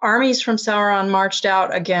 Armies from Sauron marched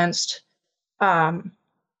out against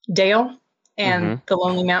Dale and the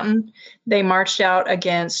Lonely Mountain. They marched out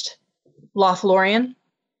against Lothlorien,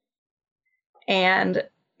 and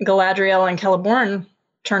Galadriel and Celeborn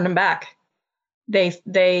turned them back.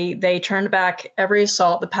 They turned back every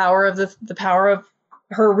assault. The power of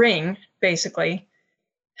her ring basically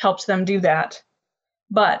helped them do that.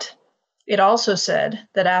 But it also said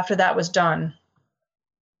that after that was done,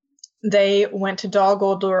 they went to Dol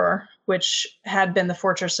Guldur, which had been the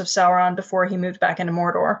fortress of Sauron before he moved back into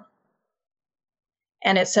Mordor.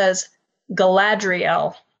 And it says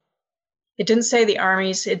Galadriel. It didn't say the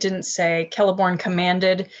armies. It didn't say Celeborn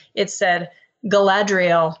commanded. It said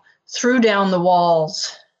Galadriel threw down the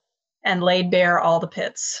walls and laid bare all the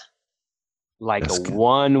pits. Like That's a good.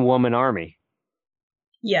 one-woman army.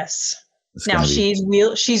 Yes. It's Now gonna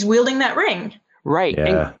be- she's wielding that ring. Right. Yeah.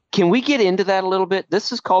 And can we get into that a little bit?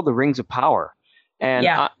 This is called the Rings of Power. And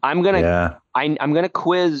Yeah. I'm gonna Yeah. I'm gonna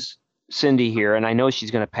quiz Cindy here, and I know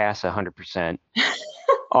she's gonna pass 100%.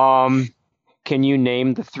 Can you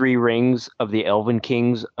name the 3 rings of the Elven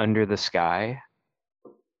Kings under the sky?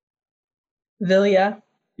 Vilya,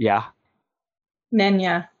 Yeah.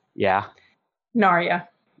 Nenya, Yeah. Narya.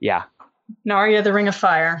 Yeah. Narya, the Ring of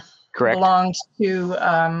Fire, Correct. belonged to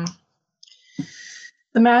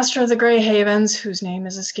the Master of the Grey Havens, whose name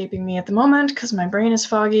is escaping me at the moment because my brain is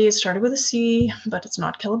foggy. It started with a C, but it's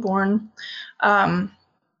not Celeborn.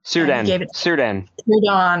 Círdan. gave it- Círdan.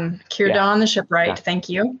 Círdan the shipwright. Yeah. Thank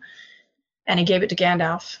you. And he gave it to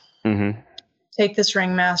Gandalf. Mm-hmm. Take this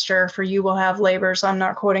ring, Master, for you will have labors. I'm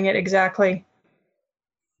not quoting it exactly.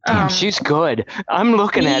 Damn, she's good. I'm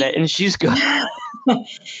looking at it, and she's good.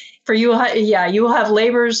 For you, you will have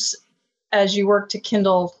labors as you work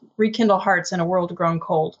to rekindle hearts in a world grown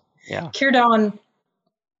cold. Yeah. Círdan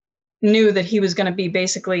knew that he was going to be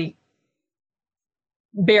basically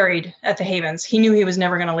buried at the Havens. He knew he was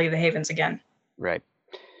never going to leave the Havens again. Right.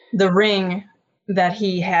 The ring that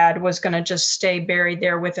he had was going to just stay buried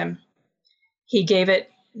there with him. He gave it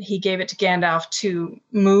to Gandalf to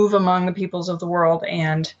move among the peoples of the world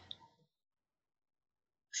and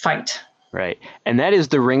fight. Right. And that is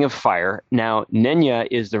the Ring of Fire. Now, Nenya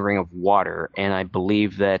is the Ring of Water, and I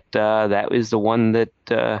believe that that is the one that...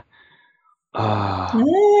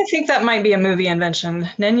 I think that might be a movie invention.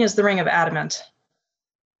 Nenya is the Ring of Adamant.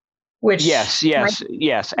 Which yes,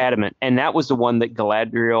 Adamant. And that was the one that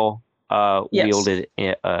Galadriel wielded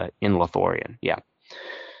in Lothlorien. Yeah.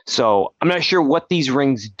 So I'm not sure what these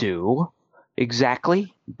rings do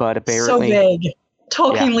exactly, but apparently... So vague.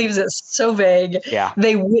 Tolkien leaves it so vague. Yeah.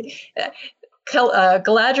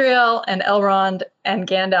 Galadriel and Elrond and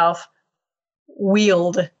Gandalf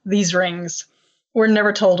wield these rings. We're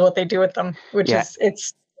never told what they do with them, which is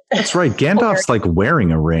That's right. Gandalf's like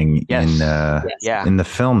wearing a ring in the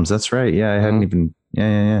films. That's right. Yeah, I hadn't even.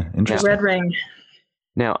 Yeah. Interesting. Red ring.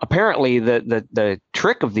 Now, apparently, the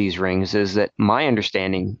trick of these rings is that my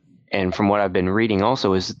understanding, and from what I've been reading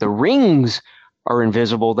also, is that the rings are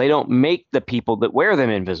invisible. They don't make the people that wear them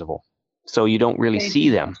invisible, so you don't really see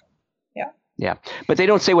them. Yeah, but they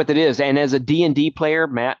don't say what that is. And as a D&D player,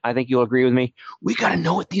 Matt, I think you'll agree with me. We got to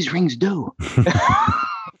know what these rings do.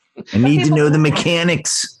 I need to know the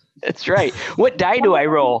mechanics. That's right. What die do I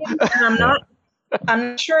roll? I'm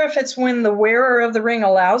not sure if it's when the wearer of the ring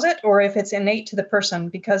allows it or if it's innate to the person,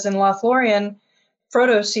 because in Lothlorien,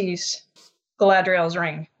 Frodo sees Galadriel's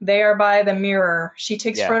ring. They are by the mirror. She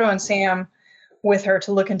takes Frodo and Sam with her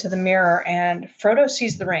to look into the mirror, and Frodo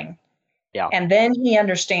sees the ring. Yeah. And then he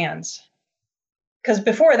understands. Because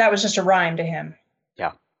before that was just a rhyme to him.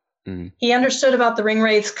 Yeah. Mm-hmm. He understood about the ring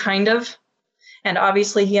wraiths, kind of. And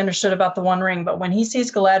obviously he understood about the One Ring. But when he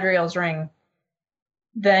sees Galadriel's ring,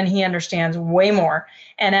 then he understands way more.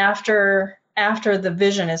 And after the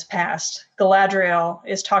vision is past, Galadriel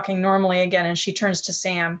is talking normally again, and she turns to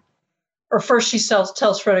Sam. Or first she tells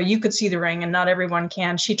Frodo, you could see the ring, and not everyone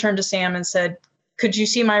can. She turned to Sam and said, could you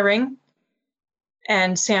see my ring?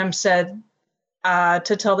 And Sam said,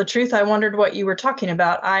 to tell the truth, I wondered what you were talking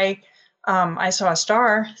about. I saw a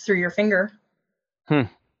star through your finger.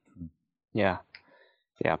 Yeah.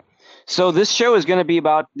 So this show is going to be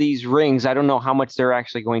about these rings. I don't know how much they're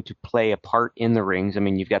actually going to play a part in the rings. I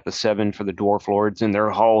mean, you've got the 7 for the dwarf lords in their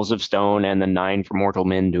halls of stone, and the 9 for mortal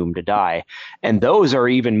men doomed to die. And those are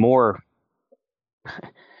even more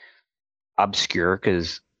obscure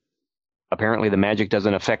because apparently the magic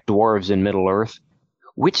doesn't affect dwarves in Middle Earth,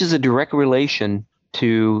 which is a direct relation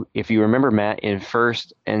to, if you remember, Matt, in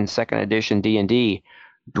 1st and 2nd edition D&D,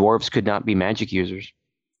 dwarves could not be magic users.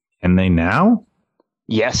 And they now?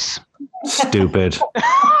 Yes. Stupid.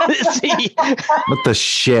 See? What the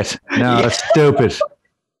shit? No, that's stupid.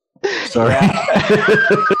 Sorry.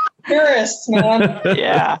 Purists, man.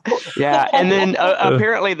 Yeah. And then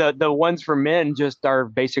apparently the ones for men just are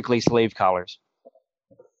basically slave collars.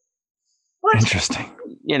 What? Interesting.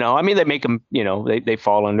 I mean, they make them, they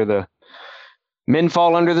fall under the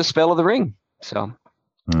spell of the ring. So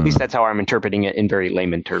at least that's how I'm interpreting it in very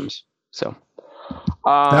layman terms. So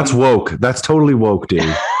that's woke. That's totally woke, dude.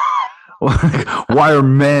 Why are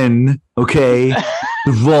men, okay,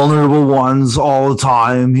 the vulnerable ones all the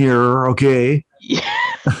time here, okay? Yeah.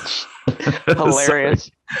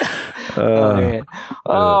 Hilarious.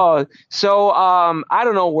 So I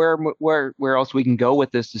don't know where else we can go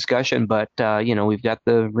with this discussion, but we've got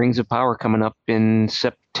the Rings of Power coming up in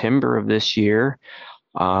September of this year.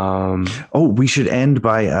 Oh, we should end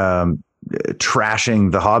by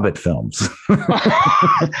trashing the Hobbit films.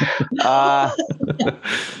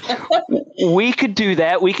 We could do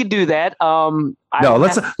that. No,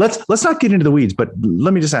 let's not get into the weeds. But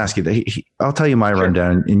let me just ask you that. I'll tell you my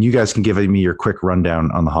rundown, and you guys can give me your quick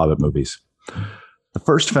rundown on the Hobbit movies. The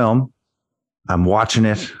first film, I'm watching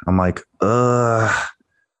it. I'm like, the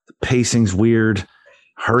pacing's weird.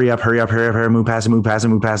 Hurry up, move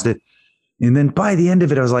past it. And then by the end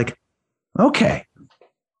of it, I was like, okay,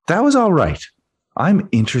 that was all right. I'm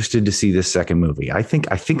interested to see this second movie. I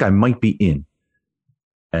think I might be in.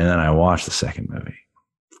 And then I watched the second movie.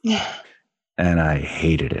 And I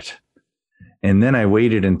hated it. And then I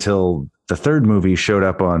waited until the third movie showed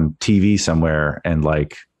up on TV somewhere. And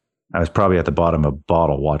like, I was probably at the bottom of a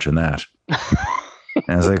bottle watching that. And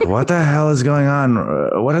I was like, what the hell is going on?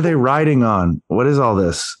 What are they riding on? What is all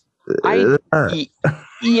this?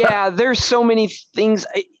 Yeah, there's so many things.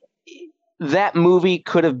 That movie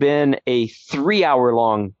could have been a 3-hour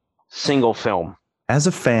long single film. As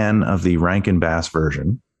a fan of the Rankin Bass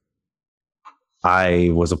version,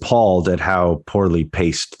 I was appalled at how poorly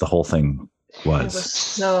paced the whole thing was. It was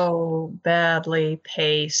so badly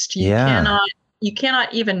paced. Yeah. You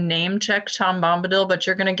cannot even name check Tom Bombadil, but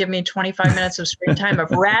you're going to give me 25 minutes of screen time of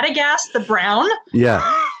Radagast the Brown? Yeah.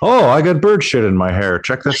 Oh, I got bird shit in my hair.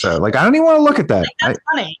 Check this out. Like, I don't even want to look at that. That's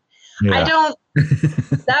funny. Yeah. I don't.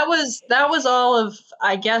 That was all of,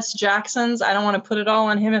 I guess, Jackson's. I don't want to put it all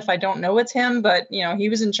on him if I don't know it's him, but he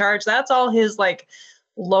was in charge. That's all his like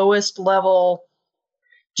lowest level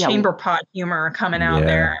chamber pot humor coming out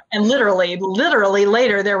there. And literally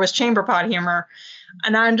later there was chamber pot humor,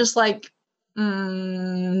 and I'm just like,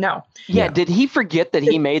 no. Yeah. Did he forget that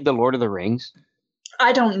he made the Lord of the Rings?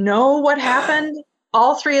 I don't know what happened.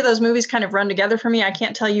 All three of those movies kind of run together for me. I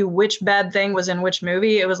can't tell you which bad thing was in which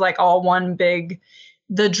movie. It was like all one big.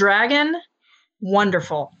 The dragon,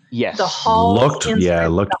 wonderful. Yes. The hall looked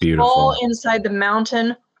beautiful. Hall inside the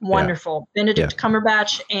mountain, wonderful. Yeah. Benedict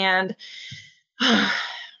Cumberbatch and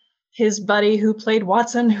his buddy who played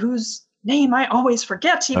Watson, whose name I always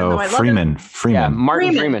forget, even though I love him. Freeman. Yeah,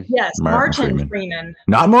 Martin Freeman. Yes, Martin Freeman.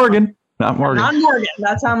 Not Morgan. That's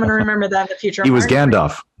how I'm going to remember that in the future. He was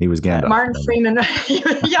Gandalf. Martin Freeman. He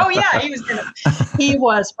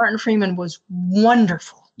was. Martin Freeman was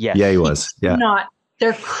wonderful. Yes. Yeah, he was. Yeah.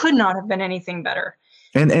 There could not have been anything better.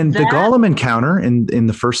 And the Gollum encounter in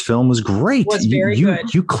the first film was great. Was very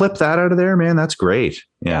good. You clip that out of there, man. That's great.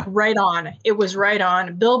 Yeah. Right on. It was right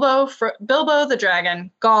on. Bilbo the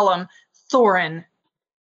dragon, Gollum, Thorin.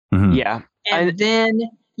 Mm-hmm. Yeah. And then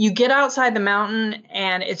you get outside the mountain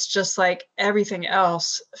and it's just like everything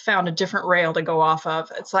else found a different rail to go off of.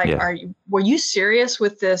 It's like, were you serious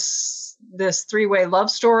with this three-way love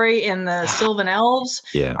story in the Sylvan Elves?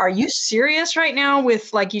 Yeah. Are you serious right now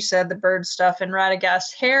with, like you said, the bird stuff and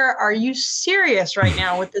Radagast hair? Are you serious right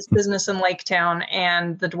now with this business in Lake Town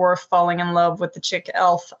and the dwarf falling in love with the chick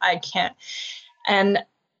elf? I can't. And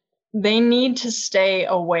they need to stay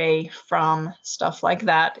away from stuff like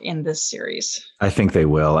that in this series. I think they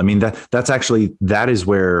will. I mean, that is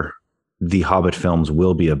where the Hobbit films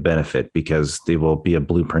will be a benefit, because they will be a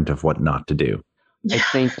blueprint of what not to do.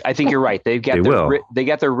 I think you're right. They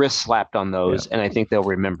got their wrists slapped on those, and I think they'll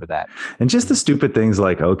remember that. And just the stupid things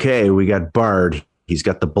like, okay, we got Bard. He's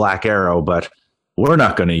got the black arrow, but we're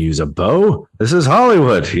not going to use a bow. This is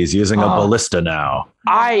Hollywood. He's using a ballista now.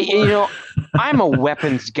 I'm a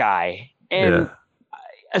weapons guy, and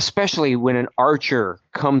especially when an archer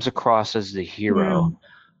comes across as the hero,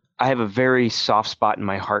 I have a very soft spot in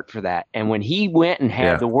my heart for that. And when he went and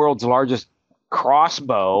had the world's largest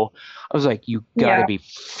crossbow, I was like, you gotta be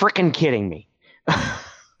freaking kidding me.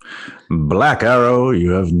 Black arrow,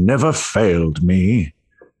 you have never failed me.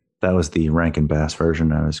 That was the Rankin Bass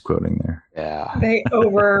version I was quoting there. Yeah.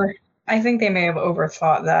 I think they may have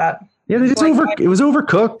overthought that. Yeah, it was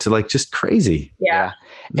overcooked, like just crazy. Yeah.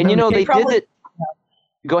 And they did it.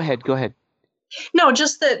 Go ahead. No,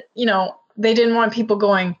 just that, they didn't want people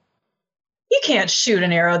going, you can't shoot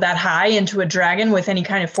an arrow that high into a dragon with any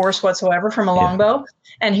kind of force whatsoever from a longbow.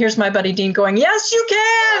 And here's my buddy Dean going, yes, you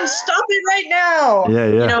can. Stop it right now.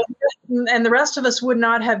 Yeah. And the rest of us would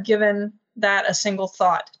not have given that a single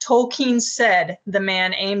thought. Tolkien said the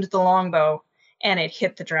man aimed the longbow and it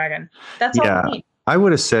hit the dragon. That's all I mean. I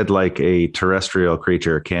would have said like a terrestrial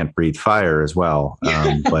creature can't breathe fire as well.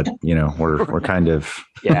 But we're kind of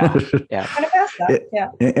kind of past that. Yeah.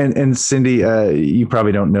 And Cindy, you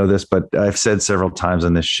probably don't know this, but I've said several times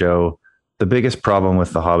on this show, the biggest problem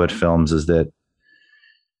with the Hobbit films is that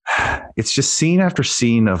it's just scene after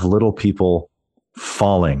scene of little people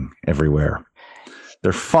falling everywhere.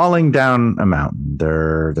 They're falling down a mountain.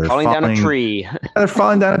 They're falling down a tree. They're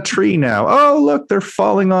falling down a tree now. Oh, look, they're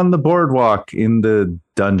falling on the boardwalk in the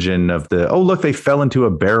dungeon of the. Oh, look, they fell into a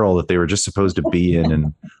barrel that they were just supposed to be in,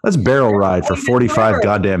 and let's barrel ride for 45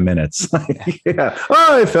 goddamn minutes. Yeah.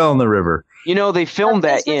 Oh, I fell in the river. You know, they filmed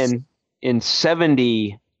that in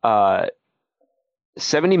 70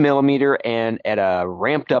 millimeter and at a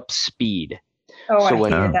ramped up speed. Oh, so I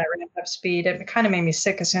hated that ramped up speed. It kind of made me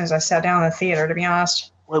sick as soon as I sat down in the theater, to be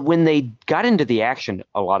honest. Well, when they got into the action,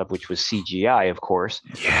 a lot of which was CGI, of course.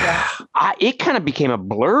 Yeah. It kind of became a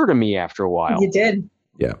blur to me after a while. You did.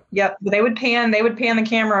 Yeah. Yep. They would pan the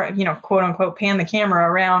camera, quote unquote, pan the camera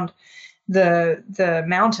around the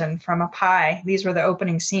mountain from up high. These were the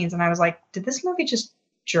opening scenes. And I was like, did this movie just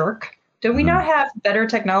jerk? Did we not have better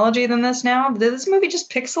technology than this now? Did this movie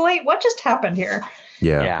just pixelate? What just happened here?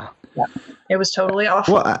 Yeah. It was totally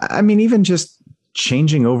awful. Well, I mean, even just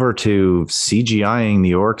changing over to CGIing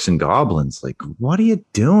the orcs and goblins, like, what are you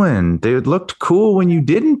doing? They looked cool when you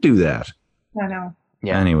didn't do that. I know.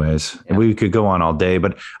 Yeah. Anyways, we could go on all day,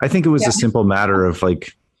 but I think it was a simple matter of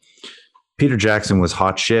like, Peter Jackson was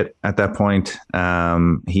hot shit at that point.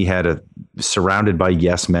 He had surrounded by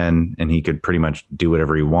yes men, and he could pretty much do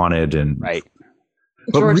whatever he wanted. And right.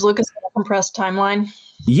 George Lucas had a compressed timeline.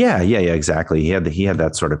 Yeah, exactly. He had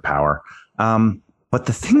that sort of power. But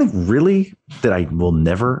the thing that I will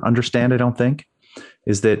never understand, I don't think,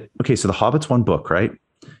 is that, okay, so The Hobbit's one book, right?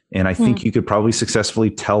 And I think you could probably successfully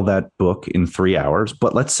tell that book in 3 hours.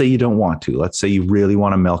 But let's say you don't want to. Let's say you really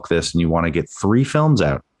want to milk this and you want to get 3 films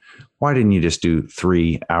out. Why didn't you just do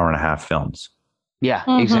 3 hour-and-a-half films? Yeah,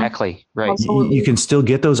 exactly. Right. You can still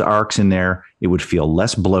get those arcs in there. It would feel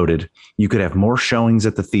less bloated. You could have more showings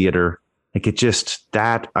at the theater. Like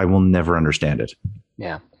that I will never understand it.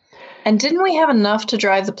 Yeah. And didn't we have enough to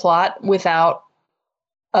drive the plot without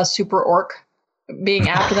a super orc being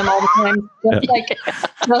after them all the time?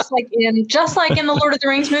 Just like in the Lord of the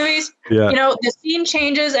Rings movies. Yeah. The scene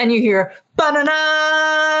changes and you hear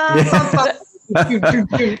ba-na-na. And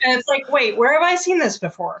it's like, wait, where have I seen this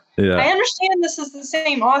before? Yeah. I understand this is the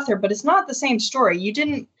same author, but it's not the same story. You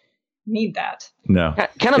didn't need that. No.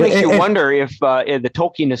 Kind of makes you wonder if the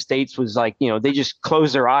Tolkien estates was like, they just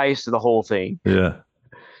closed their eyes to the whole thing. Yeah.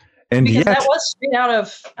 And because that was straight out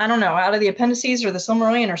of, I don't know, out of the appendices or the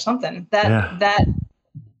Silmarillion or something. That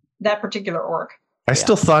particular orc. I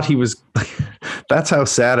still thought he was. That's how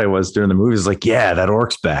sad I was during the movie. It's like, yeah, that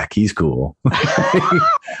orc's back. He's cool.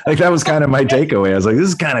 Like that was kind of my takeaway. I was like, this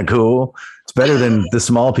is kind of cool. It's better than the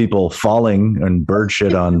small people falling and bird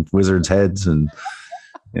shit on wizards' heads, and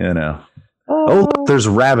Oh, there's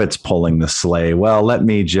rabbits pulling the sleigh. Well, let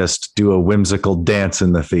me just do a whimsical dance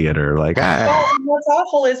in the theater. Like, what's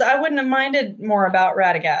awful is I wouldn't have minded more about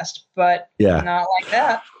Radagast, but not like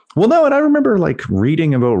that. Well, no, and I remember like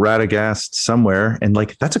reading about Radagast somewhere, and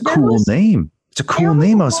like that's a cool name. It's a cool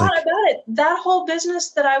name. I was like, about it. That whole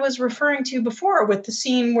business that I was referring to before, with the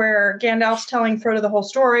scene where Gandalf's telling Frodo the whole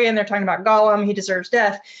story, and they're talking about Gollum, he deserves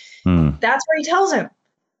death. That's where he tells him.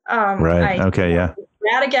 Right. Okay. Yeah.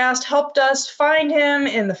 Radagast helped us find him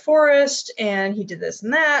in the forest, and he did this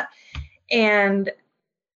and that. And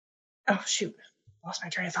oh shoot, lost my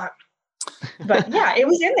train of thought. But yeah, it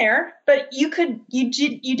was in there. But you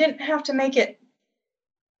didn't have to make it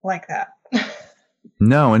like that.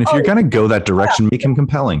 No, and if you're gonna go that direction, make him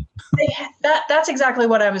compelling. That's exactly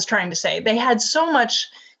what I was trying to say. They had so much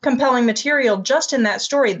compelling material just in that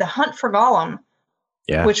story, The Hunt for Gollum,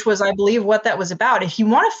 which was, I believe, what that was about. If you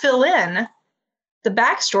want to fill in the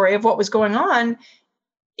backstory of what was going on,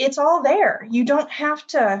 it's all there. You don't have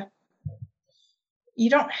to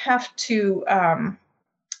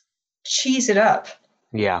cheese it up.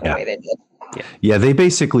 Yeah. The way they did. Yeah. They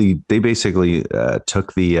basically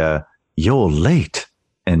took the you're late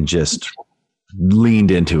and just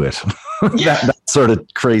leaned into it. that sort of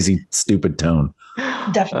crazy, stupid tone.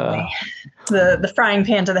 Definitely. The frying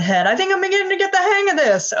pan to the head. I think I'm beginning to get the hang of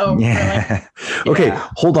this. Oh, yeah. Really? Okay,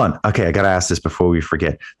 hold on. Okay, I got to ask this before we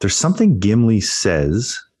forget. There's something Gimli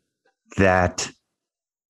says that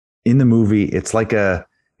in the movie, it's like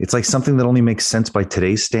something that only makes sense by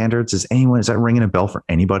today's standards. Is that ringing a bell for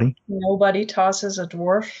anybody? Nobody tosses a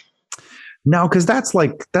dwarf. No, because that's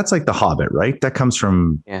like The Hobbit, right? That comes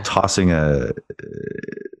from tossing a.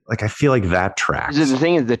 Like I feel like that tracks. The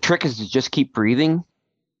thing is, the trick is to just keep breathing.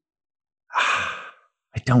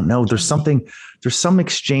 I don't know. There's some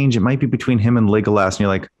exchange. It might be between him and Legolas, and you're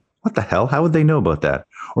like, what the hell? How would they know about that?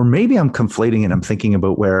 Or maybe I'm conflating it. I'm thinking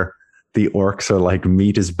about where the orcs are like,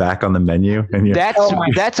 meat is back on the menu, and That's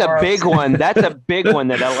a big one. That's a big one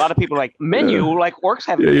that a lot of people are like, menu, like orcs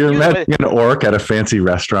have. You're imagining an orc at a fancy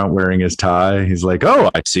restaurant wearing his tie. He's like,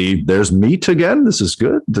 "Oh, I see. There's meat again. This is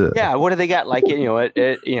good." Yeah. What do they got? Like,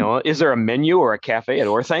 is there a menu or a cafe at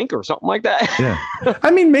Orthanc or something like that? Yeah.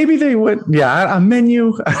 I mean, maybe they would. Yeah, a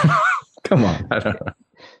menu. Come on. I don't know.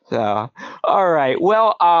 So, all right.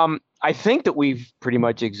 Well, I think that we've pretty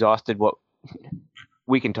much exhausted what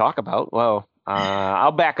we can talk about. Well,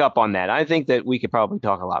 I'll back up on that. I think that we could probably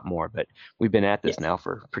talk a lot more, but we've been at this now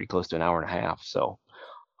for pretty close to an hour and a half. So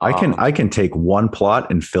I can take one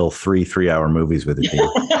plot and fill 3 3-hour movies with it.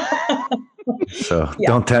 So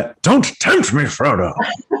don't tempt me, Frodo.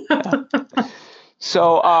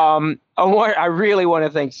 So I really want to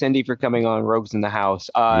thank Cindy for coming on Rogues in the House.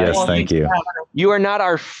 Yes, thank you. You are not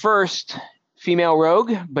our first female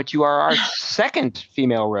rogue, but you are our second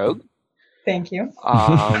female rogue. Thank you.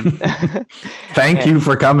 Thank you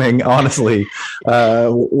for coming. Honestly,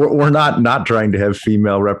 we're not trying to have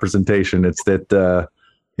female representation. It's that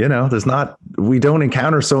we don't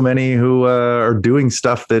encounter so many who are doing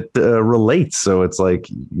stuff that relates. So it's like,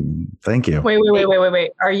 thank you.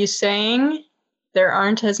 Wait. Are you saying there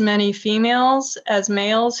aren't as many females as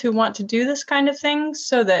males who want to do this kind of thing,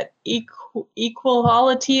 so that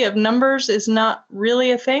equality of numbers is not really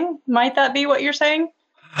a thing? Might that be what you're saying?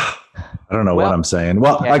 I don't know what I'm saying.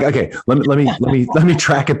 Well, okay, let me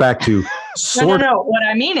track it back to No. What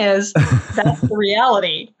I mean is that's the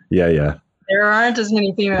reality. Yeah. There aren't as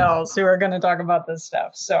many females who are going to talk about this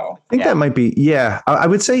stuff. So I think that might be. Yeah, I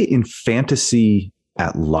would say in fantasy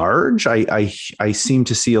at large, I seem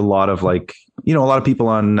to see a lot of a lot of people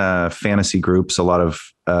on fantasy groups, a lot of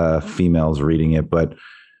females reading it, but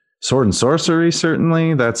sword and sorcery,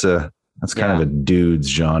 certainly that's kind of a dude's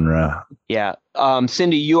genre. Yeah.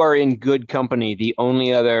 Cindy, you are in good company. The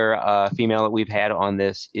only other female that we've had on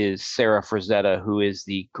this is Sarah Frazetta, who is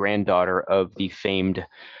the granddaughter of the famed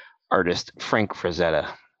artist Frank Frazetta.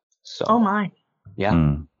 So, oh my.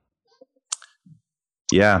 Yeah.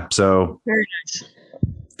 Yeah. So very nice.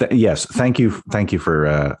 Yes. Thank you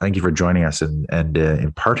for joining us and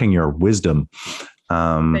imparting your wisdom.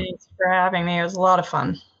 Thanks for having me. It was a lot of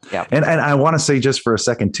fun. Yeah. And I want to say just for a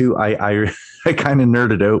second too, I kind of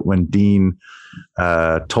nerded out when Dean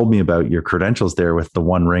told me about your credentials there with the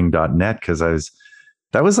onering.net, because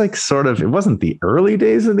that was like sort of, it wasn't the early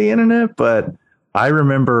days of the internet, but I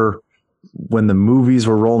remember when the movies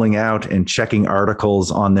were rolling out and checking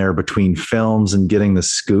articles on there between films and getting the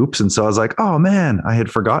scoops. And so I was like, oh man, I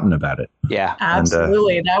had forgotten about it. Yeah,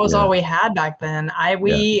 absolutely. And, that was all we had back then.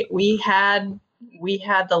 We had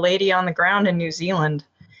the lady on the ground in New Zealand,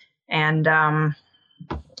 and it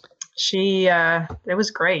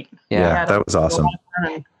was great. Yeah, that was awesome.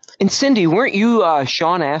 And Cindy, weren't you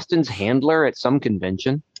Sean Astin's handler at some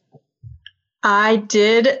convention? I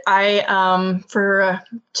did. For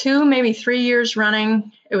 2, maybe 3 years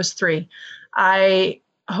running, it was 3. I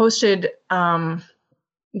hosted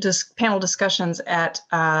panel discussions at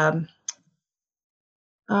mind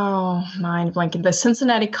blanking, the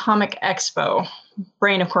Cincinnati Comic Expo.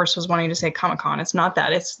 Brain, of course, was wanting to say Comic-Con. It's not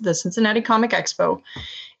that. It's the Cincinnati Comic Expo.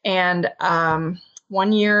 And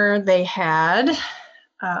one year they had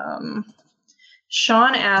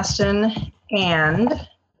Sean Astin, and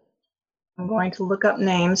I'm going to look up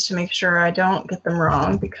names to make sure I don't get them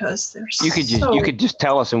wrong, because they're you could just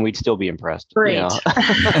tell us and we'd still be impressed. Great. You know?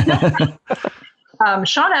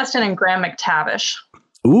 Sean Astin and Graham McTavish.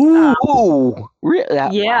 Ooh.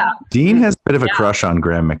 Really? Yeah. Dean has a bit of a crush on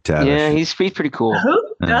Graham McTavish. Yeah, he's pretty cool. Who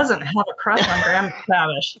doesn't have a crush on Graham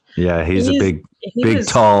McTavish? Yeah, he's a big,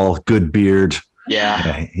 tall, good beard.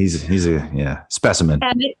 Yeah. He's a specimen.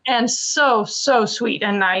 And so sweet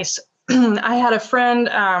and nice. I had a friend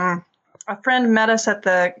met us at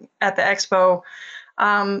the expo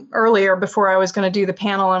earlier before I was going to do the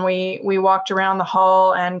panel, and we walked around the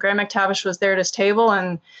hall, and Graham McTavish was there at his table,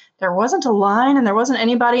 and there wasn't a line and there wasn't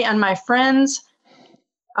anybody. And my friend's,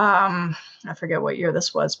 I forget what year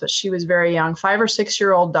this was, but she was very young, 5 or 6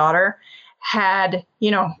 year old daughter had,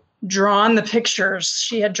 drawn the pictures.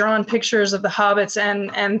 She had drawn pictures of the hobbits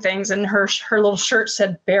and things, and her little shirt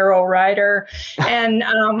said Barrow Rider. And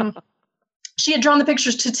she had drawn the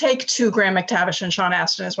pictures to take to Graham McTavish and Sean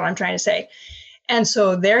Astin, is what I'm trying to say. And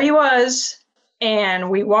so there he was, and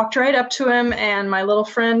we walked right up to him, and my little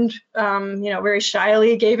friend, very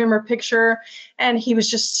shyly gave him her picture, and he was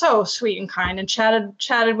just so sweet and kind and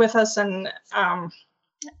chatted with us, and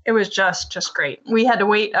it was just great. We had to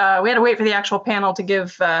wait for the actual panel to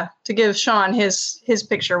give Sean his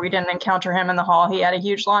picture. We didn't encounter him in the hall. He had a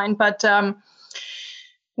huge line, but it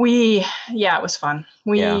was fun.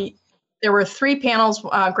 there were 3 panels.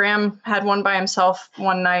 Graham had one by himself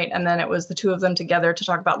one night, and then it was the 2 of them together to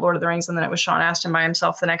talk about Lord of the Rings, and then it was Sean Astin by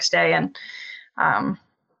himself the next day. And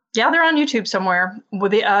they're on YouTube somewhere.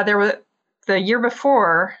 There were the year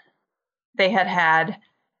before they had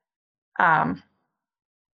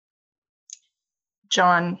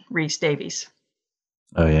John Rhys Davies.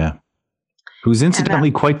 Oh yeah, who's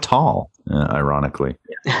incidentally quite tall, ironically.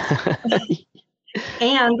 Yeah.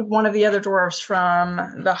 And one of the other dwarves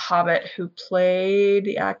from The Hobbit who played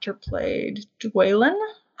Dwalin,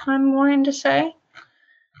 I'm going to say.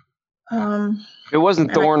 It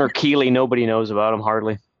wasn't Thorne or Keeley. Nobody knows about him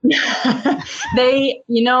hardly. That's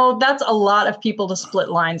a lot of people to split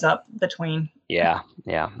lines up between. Yeah.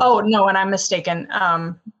 Oh, no, and I'm mistaken.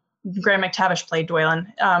 Graham McTavish played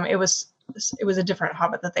Dwalin. It was a different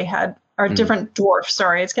Hobbit that they had, or a different dwarf.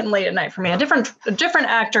 Sorry, it's getting late at night for me. A different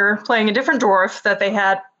actor playing a different dwarf that they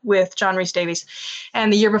had with John Rhys Davies.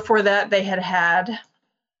 And the year before that, they had.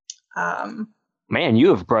 Man, you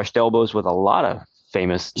have brushed elbows with a lot of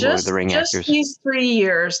famous Lord of the Rings actors. Just these 3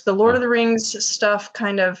 years. The Lord of the Rings stuff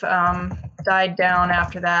kind of died down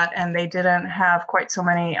after that, and they didn't have quite so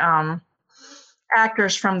many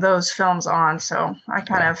actors from those films on. So I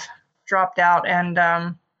kind of dropped out.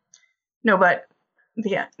 And no, but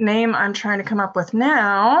the name I'm trying to come up with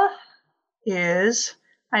now is,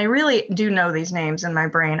 I really do know these names in my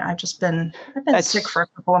brain. I've been sick for a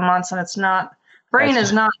couple of months, and it's not, brain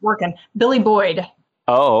is not working. Billy Boyd.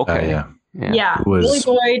 Oh, okay. Yeah. Billy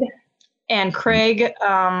Boyd and Craig.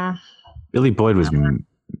 Billy Boyd was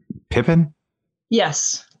Pippin?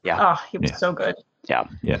 Yes. Yeah. Oh, he was so good. Yeah.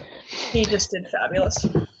 He just did fabulous.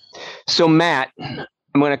 So, Matt, I'm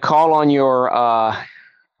going to call on your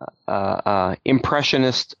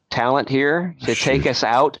impressionist talent here to take us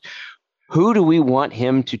out. Who do we want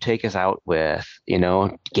him to take us out with?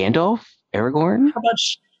 Gandalf? Aragorn? How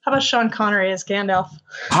about Sean Connery as Gandalf?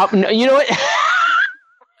 You know what?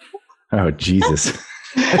 Oh, Jesus.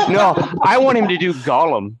 No, I want him to do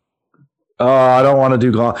Gollum. Oh, I don't want to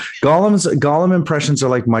do Gollum. Gollum impressions are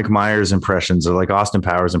like Mike Myers impressions, or like Austin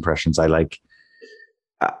Powers impressions. I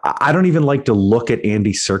don't even like to look at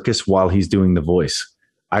Andy Serkis while he's doing the voice.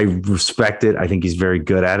 I respect it. I think he's very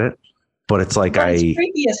good at it, but it's like it's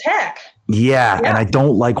creepy as heck. Yeah, and I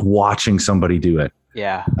don't like watching somebody do it.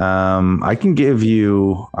 Yeah. I'll give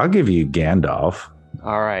you Gandalf.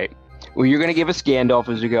 All right. Well, you're going to give us Gandalf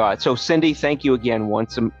as we go out. So, Cindy, thank you again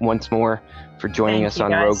once more for joining us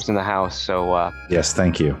on Rogues in the House. So, yes,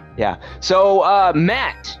 thank you. Yeah. So,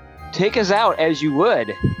 Matt, take us out as you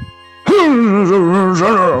would.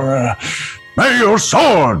 May your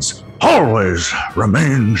swords always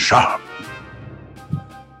remain sharp.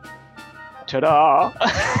 Ta-da!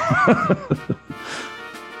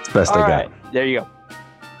 It's best I got. There you go.